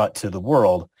be brought to the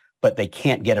world, but they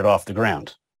can't get it off the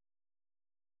ground.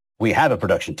 We have a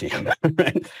production team,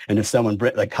 right? And if someone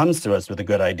comes to us with a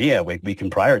good idea, we can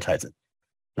prioritize it,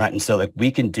 right? And so we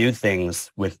can do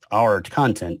things with our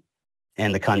content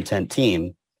and the content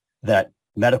team that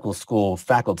medical school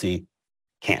faculty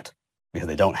can't because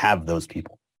they don't have those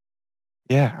people.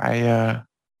 Yeah,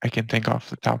 I can think off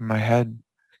the top of my head.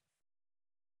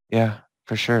 Yeah,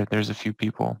 for sure. There's a few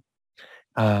people.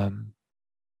 Yeah,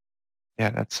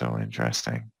 that's so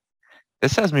interesting.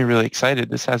 This has me really excited.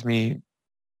 This has me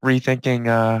rethinking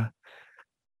a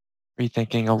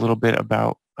little bit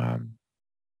about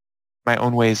my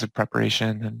own ways of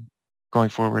preparation and going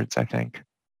forwards, I think,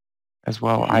 as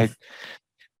well. I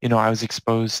was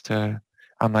exposed to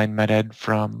online MedEd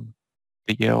from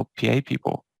the Yale PA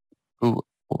people who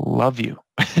love you,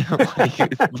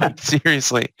 like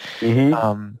seriously.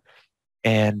 Mm-hmm.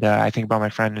 And I think about my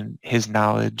friend and his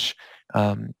knowledge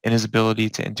and his ability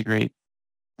to integrate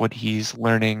what he's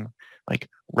learning, like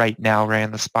right now, right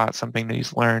on the spot, something that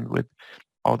he's learned with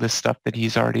all this stuff that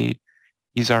he's already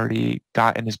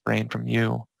got in his brain from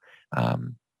you,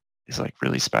 is like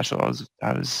really special.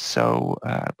 I was so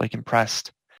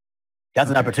impressed. That's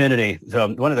an opportunity. So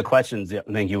one of the questions I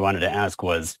think you wanted to ask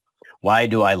was, why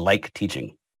do I like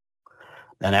teaching?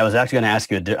 And I was actually going to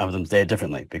ask you, I was going to say it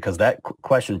differently, because that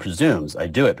question presumes I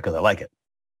do it because I like it.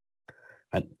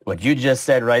 And what you just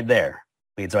said right there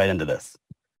leads right into this.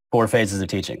 4 phases of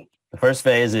teaching. The first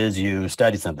phase is you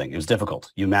study something. It was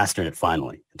difficult. You mastered it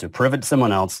finally. And to prove it to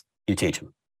someone else, you teach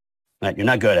them. Right? You're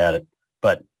not good at it,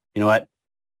 but you know what?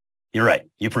 You're right.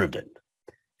 You proved it.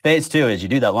 Phase 2 is you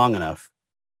do that long enough,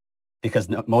 because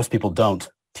most people don't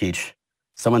teach.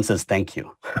 Someone says thank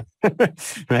you,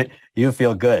 right? You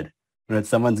feel good. Right?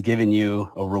 Someone's giving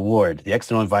you a reward. The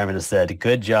external environment has said,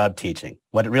 good job teaching.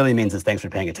 What it really means is thanks for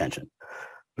paying attention.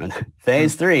 And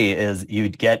phase 3 is you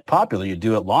get popular. You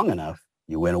do it long enough,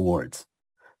 you win awards.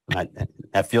 Right?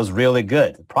 That feels really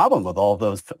good. The problem with all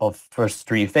those first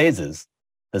 3 phases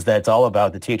is that it's all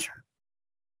about the teacher,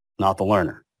 not the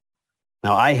learner.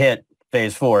 Now, I hit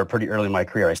phase 4 pretty early in my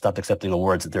career. I stopped accepting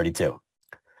awards at 32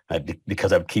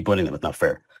 because I would keep winning them. It's not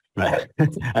fair, right?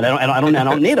 And I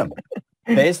don't need them.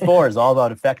 Phase 4 is all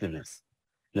about effectiveness.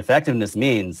 And effectiveness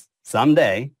means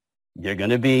someday you're going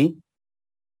to be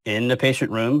in the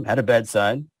patient room at a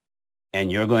bedside,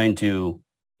 and you're going to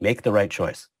make the right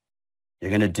choice. You're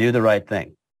going to do the right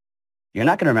thing. You're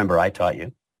not going to remember I taught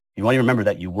you. You want to remember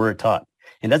that you were taught.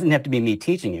 It doesn't have to be me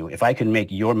teaching you. If I can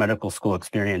make your medical school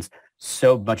experience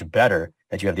so much better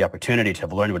that you have the opportunity to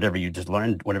have learned whatever you just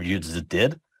learned, whatever you just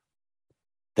did,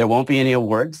 there won't be any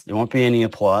awards. There won't be any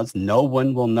applause. No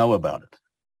one will know about it.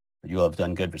 You will have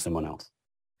done good for someone else.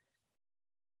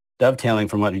 Dovetailing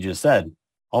from what you just said,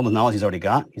 all the knowledge he's already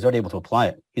got, he's already able to apply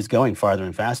it. He's going farther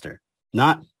and faster,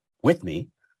 not with me,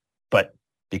 but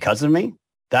because of me.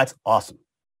 That's awesome.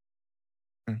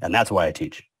 And that's why I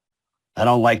teach. I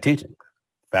don't like teaching.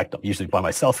 In fact, I'm usually by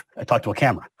myself. I talk to a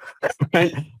camera,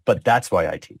 right? But that's why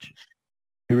I teach.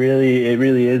 It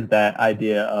really is that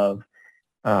idea of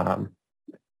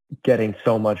getting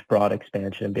so much broad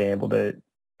expansion and being able to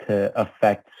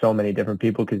affect so many different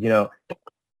people, because,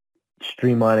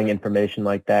 streamlining information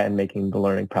like that and making the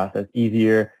learning process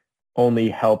easier only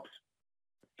helps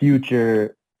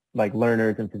future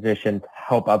learners and physicians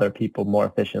help other people more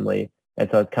efficiently. And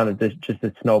so it's kind of just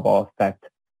a snowball effect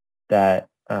that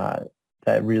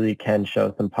really can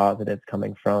show some positives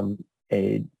coming from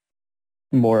a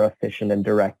more efficient and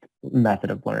direct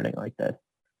method of learning like this.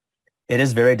 It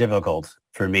is very difficult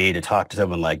for me to talk to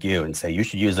someone like you and say, you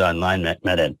should use online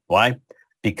MedEd. Why?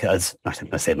 Because, I'm going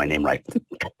to say my name right.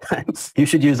 You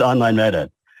should use online MedEd.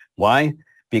 Why?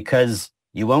 Because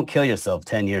you won't kill yourself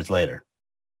 10 years later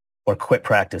or quit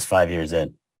practice 5 years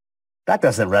in. That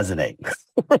doesn't resonate,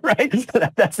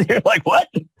 right? You're like, what?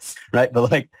 Right?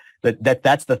 But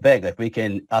that's the thing. If we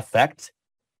can affect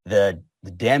the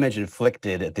damage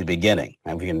inflicted at the beginning,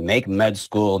 and we can make med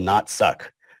school not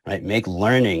suck, right? Make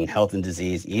learning health and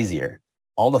disease easier.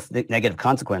 All the negative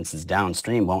consequences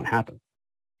downstream won't happen,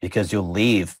 because you'll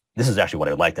leave. This is actually what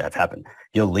I would like to have happen.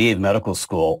 You'll leave medical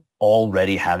school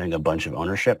already having a bunch of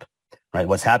ownership, right?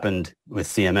 What's happened with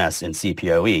CMS and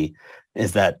CPOE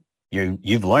is that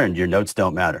you've learned your notes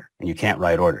don't matter and you can't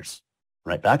write orders,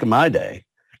 right? Back in my day,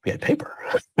 we had paper.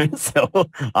 So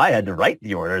I had to write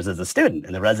the orders as a student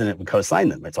and the resident would co-sign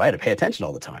them. And so I had to pay attention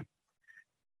all the time.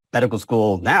 Medical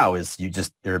school now is you're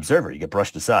an observer. You get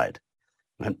brushed aside.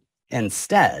 Right?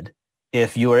 Instead,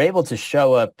 if you are able to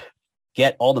show up,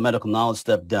 get all the medical knowledge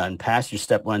stuff done, pass your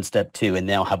step 1, step 2, and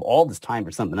now have all this time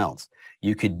for something else,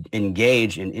 you could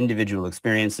engage in individual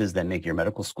experiences that make your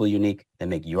medical school unique, that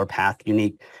make your path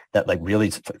unique, that really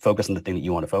focus on the thing that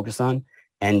you want to focus on,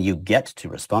 and you get to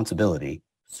responsibility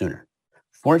sooner.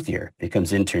 4th year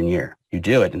becomes intern year. You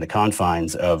do it in the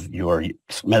confines of your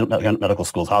medical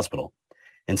school's hospital.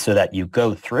 And so that you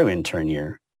go through intern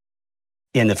year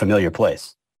in the familiar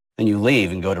place. Then you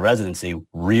leave and go to residency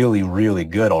really, really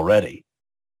good already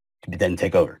to then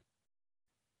take over.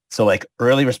 So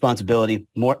early responsibility,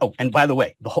 more. Oh, and by the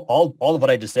way, all of what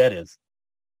I just said is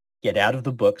get out of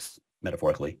the books,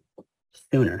 metaphorically,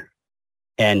 sooner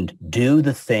and do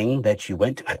the thing that you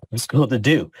went to medical school to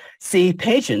do. See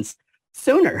patients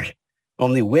sooner,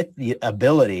 only with the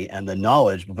ability and the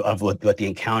knowledge of what the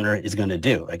encounter is going to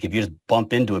do. If you just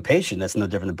bump into a patient, that's no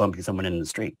different than bumping someone in the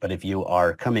street. But if you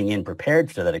are coming in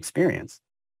prepared for that experience,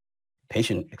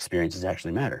 patient experiences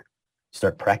actually matter.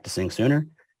 Start practicing sooner,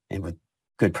 and with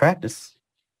good practice,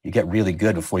 you get really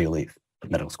good before you leave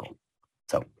medical school.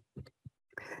 So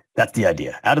that's the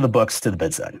idea. Out of the books to the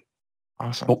bedside.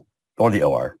 Awesome. Or the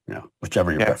OR,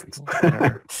 whichever your preference.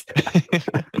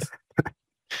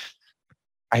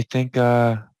 I think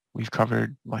we've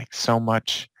covered so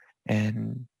much,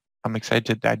 and I'm excited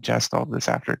to digest all this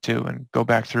after too and go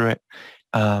back through it.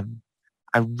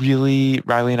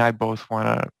 Riley and I both want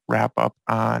to wrap up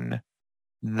on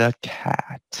the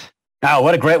cat. Oh,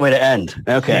 what a great way to end.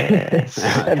 Okay. Yes.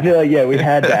 I feel like, we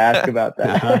had to ask about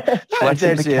that.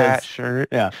 Flexing the cat shirt.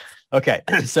 Yeah. Okay.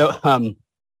 So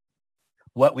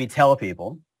what we tell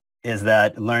people is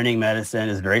that learning medicine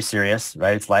is very serious,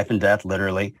 right? It's life and death,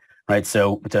 literally, right?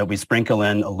 So we sprinkle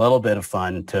in a little bit of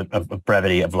fun, of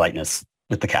brevity, of lightness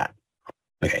with the cat.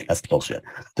 Okay, that's bullshit.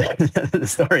 The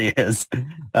story is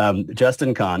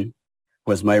Dustyn Khan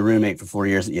was my roommate for 4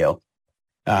 years at Yale.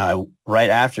 Right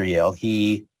after Yale,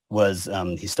 he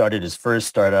started his first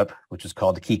startup, which was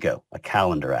called Kiko, a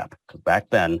calendar app. Back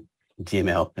then,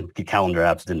 Gmail and calendar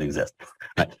apps didn't exist.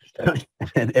 Right?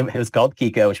 It was called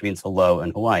Kiko, which means hello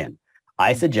in Hawaiian.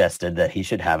 I suggested that he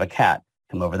should have a cat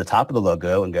come over the top of the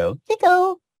logo and go,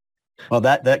 Kiko. Well,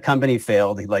 that company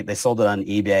failed. They sold it on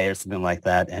eBay or something like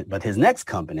that. But his next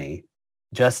company,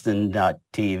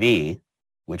 Dustyn.tv,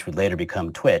 which would later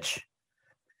become Twitch,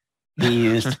 he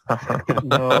used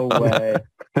No way.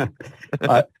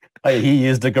 He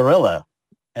used a gorilla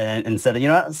and said, you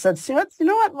know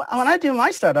what? When I do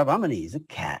my startup, I'm going to use a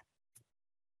cat.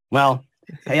 Well,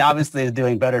 he obviously is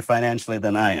doing better financially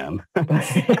than I am.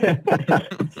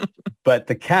 But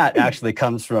the cat actually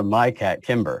comes from my cat,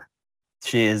 Kimber.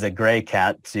 She is a gray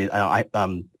cat.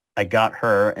 I got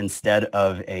her instead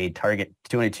of a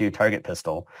 222 target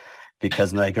pistol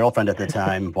because my girlfriend at the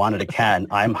time wanted a cat, and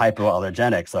I'm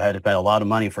hypoallergenic, so I had to pay a lot of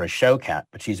money for a show cat,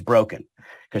 but she's broken.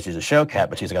 because she's a show cat,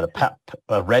 but she's got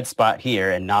a red spot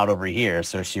here and not over here.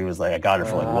 So she was like, I got her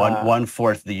for like one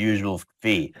fourth the usual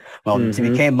fee. Well, she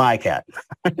became my cat.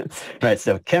 Right.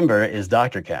 So Kimber is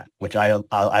Dr. Cat, which I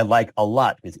like a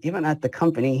lot, because even at the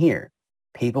company here,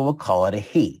 people will call it a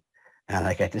he. And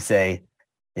I get to say,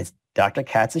 it's Dr.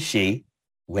 Cat's a she.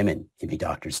 Women can be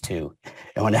doctors too.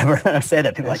 And whenever I say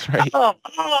that, people are like, right. oh,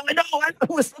 I know, I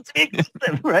was speaking with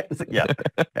them, right? It's like, yeah.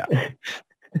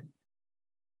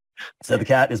 So the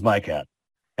cat is my cat.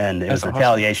 And it was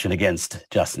retaliation against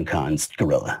Justin Kahn's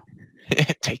gorilla.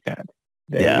 Take that.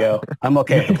 There you go. I'm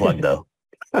okay with the plug, though.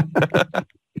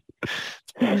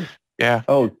 Yeah.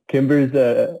 Oh,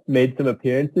 Kimber's made some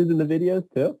appearances in the videos,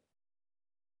 too?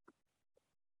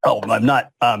 Oh, I'm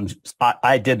not.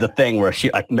 I did the thing where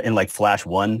in like Flash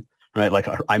 1, right? Like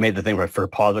I made the thing where her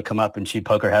paws would come up and she'd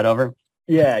poke her head over.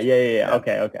 Yeah.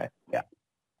 Okay. Yeah.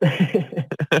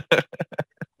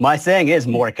 My saying is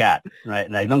more cat, right?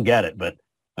 And I don't get it, but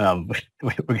I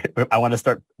want to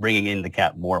start bringing in the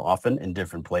cat more often in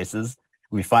different places.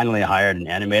 We finally hired an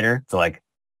animator, so like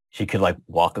she could like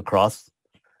walk across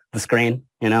the screen,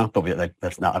 but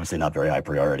that's obviously not very high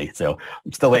priority. So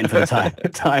I'm still waiting for the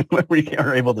time when we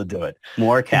are able to do it.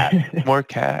 More cat. More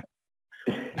cat.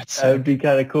 That would be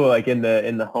kind of cool. Like in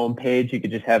the home page, you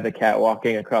could just have the cat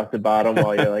walking across the bottom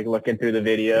while you're like looking through the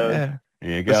videos. Yeah.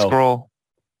 There you go. The scroll.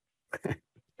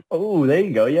 Oh, there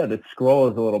you go. Yeah, the scroll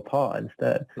is a little paw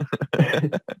instead.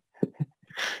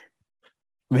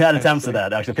 We had attempts of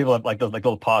that. Actually, people have like those like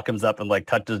little paw comes up and like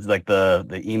touches like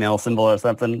the email symbol or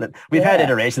something. We've had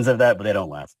iterations of that, but they don't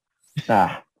last.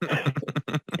 Yeah.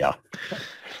 I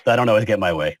don't always get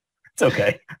my way. It's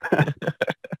okay.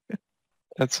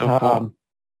 That's so cool.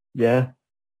 Yeah.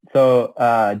 So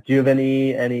do you have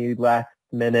any last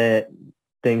minute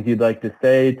things you'd like to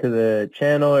say to the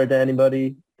channel or to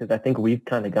anybody? Because I think we've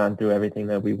kind of gone through everything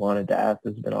that we wanted to ask.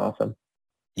 It's been awesome.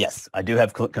 Yes, I do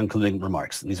have concluding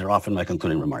remarks. These are often my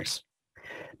concluding remarks.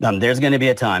 There's going to be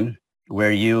a time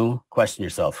where you question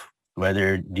yourself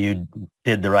whether you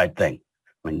did the right thing.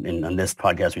 On this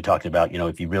podcast, we talked about,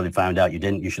 if you really found out you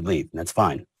didn't, you should leave, and that's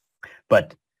fine.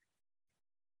 But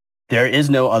there is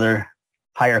no other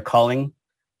higher calling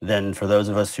than for those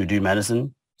of us who do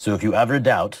medicine. So if you ever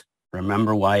doubt,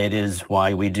 remember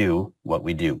why we do what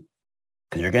we do.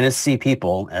 Because you're going to see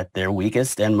people at their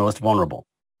weakest and most vulnerable.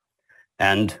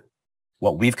 And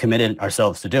what we've committed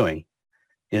ourselves to doing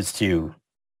is to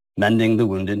mending the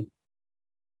wounded,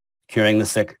 curing the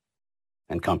sick,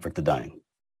 and comfort the dying.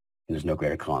 And there's no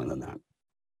greater calling than that.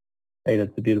 Hey,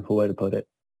 that's a beautiful way to put it.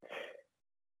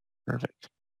 Perfect.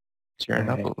 Cheering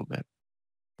up a little bit.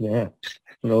 Yeah.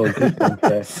 A little goosebumps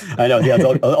there. I know. Yeah,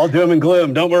 it's all doom and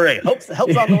gloom. Don't worry. Help's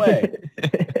on the way.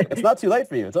 It's not too late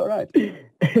for you. It's all right.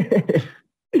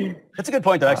 That's a good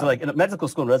point, though. Actually, like in medical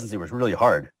school and residency was really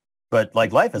hard. But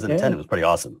like life as an attendant was pretty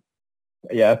awesome.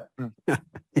 Yeah. Yeah.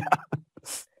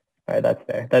 All right, that's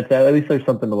fair. That's at least there's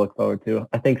something to look forward to.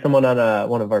 I think someone on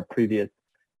one of our previous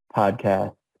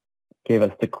podcasts gave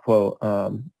us the quote,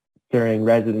 during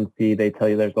residency, they tell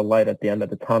you there's a light at the end of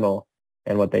the tunnel.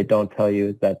 And what they don't tell you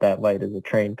is that light is a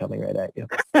train coming right at you.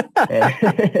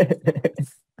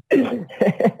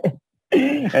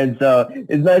 And so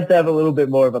it's nice to have a little bit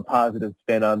more of a positive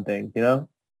spin on things,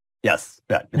 Yes.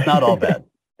 Yeah. It's not all bad.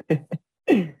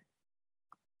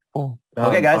 Cool.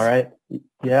 Okay, guys. All right.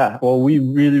 Yeah. Well, we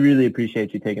really, really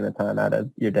appreciate you taking the time out of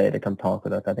your day to come talk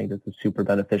with us. I think this is super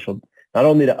beneficial, not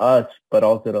only to us, but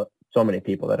also to so many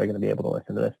people that are going to be able to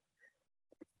listen to this.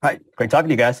 All right. Great talking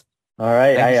to you guys. All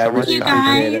right. Thank you so I much, really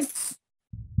guys. appreciate it.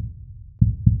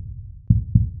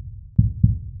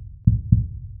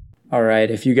 All right.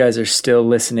 If you guys are still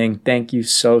listening, thank you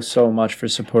so much for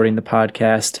supporting the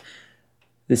podcast.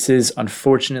 This is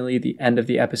unfortunately the end of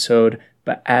the episode,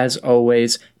 but as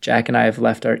always, Jack and I have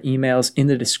left our emails in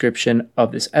the description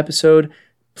of this episode.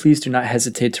 Please do not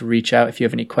hesitate to reach out if you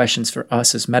have any questions for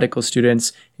us as medical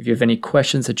students, if you have any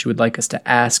questions that you would like us to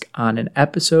ask on an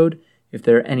episode, if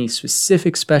there are any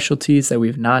specific specialties that we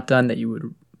have not done that you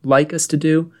would like us to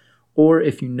do, or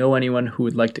if you know anyone who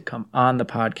would like to come on the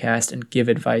podcast and give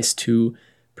advice to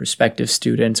prospective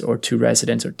students or to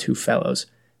residents or to fellows.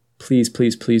 Please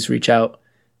reach out.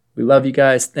 We love you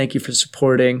guys. Thank you for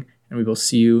supporting, and we will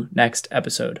see you next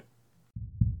episode.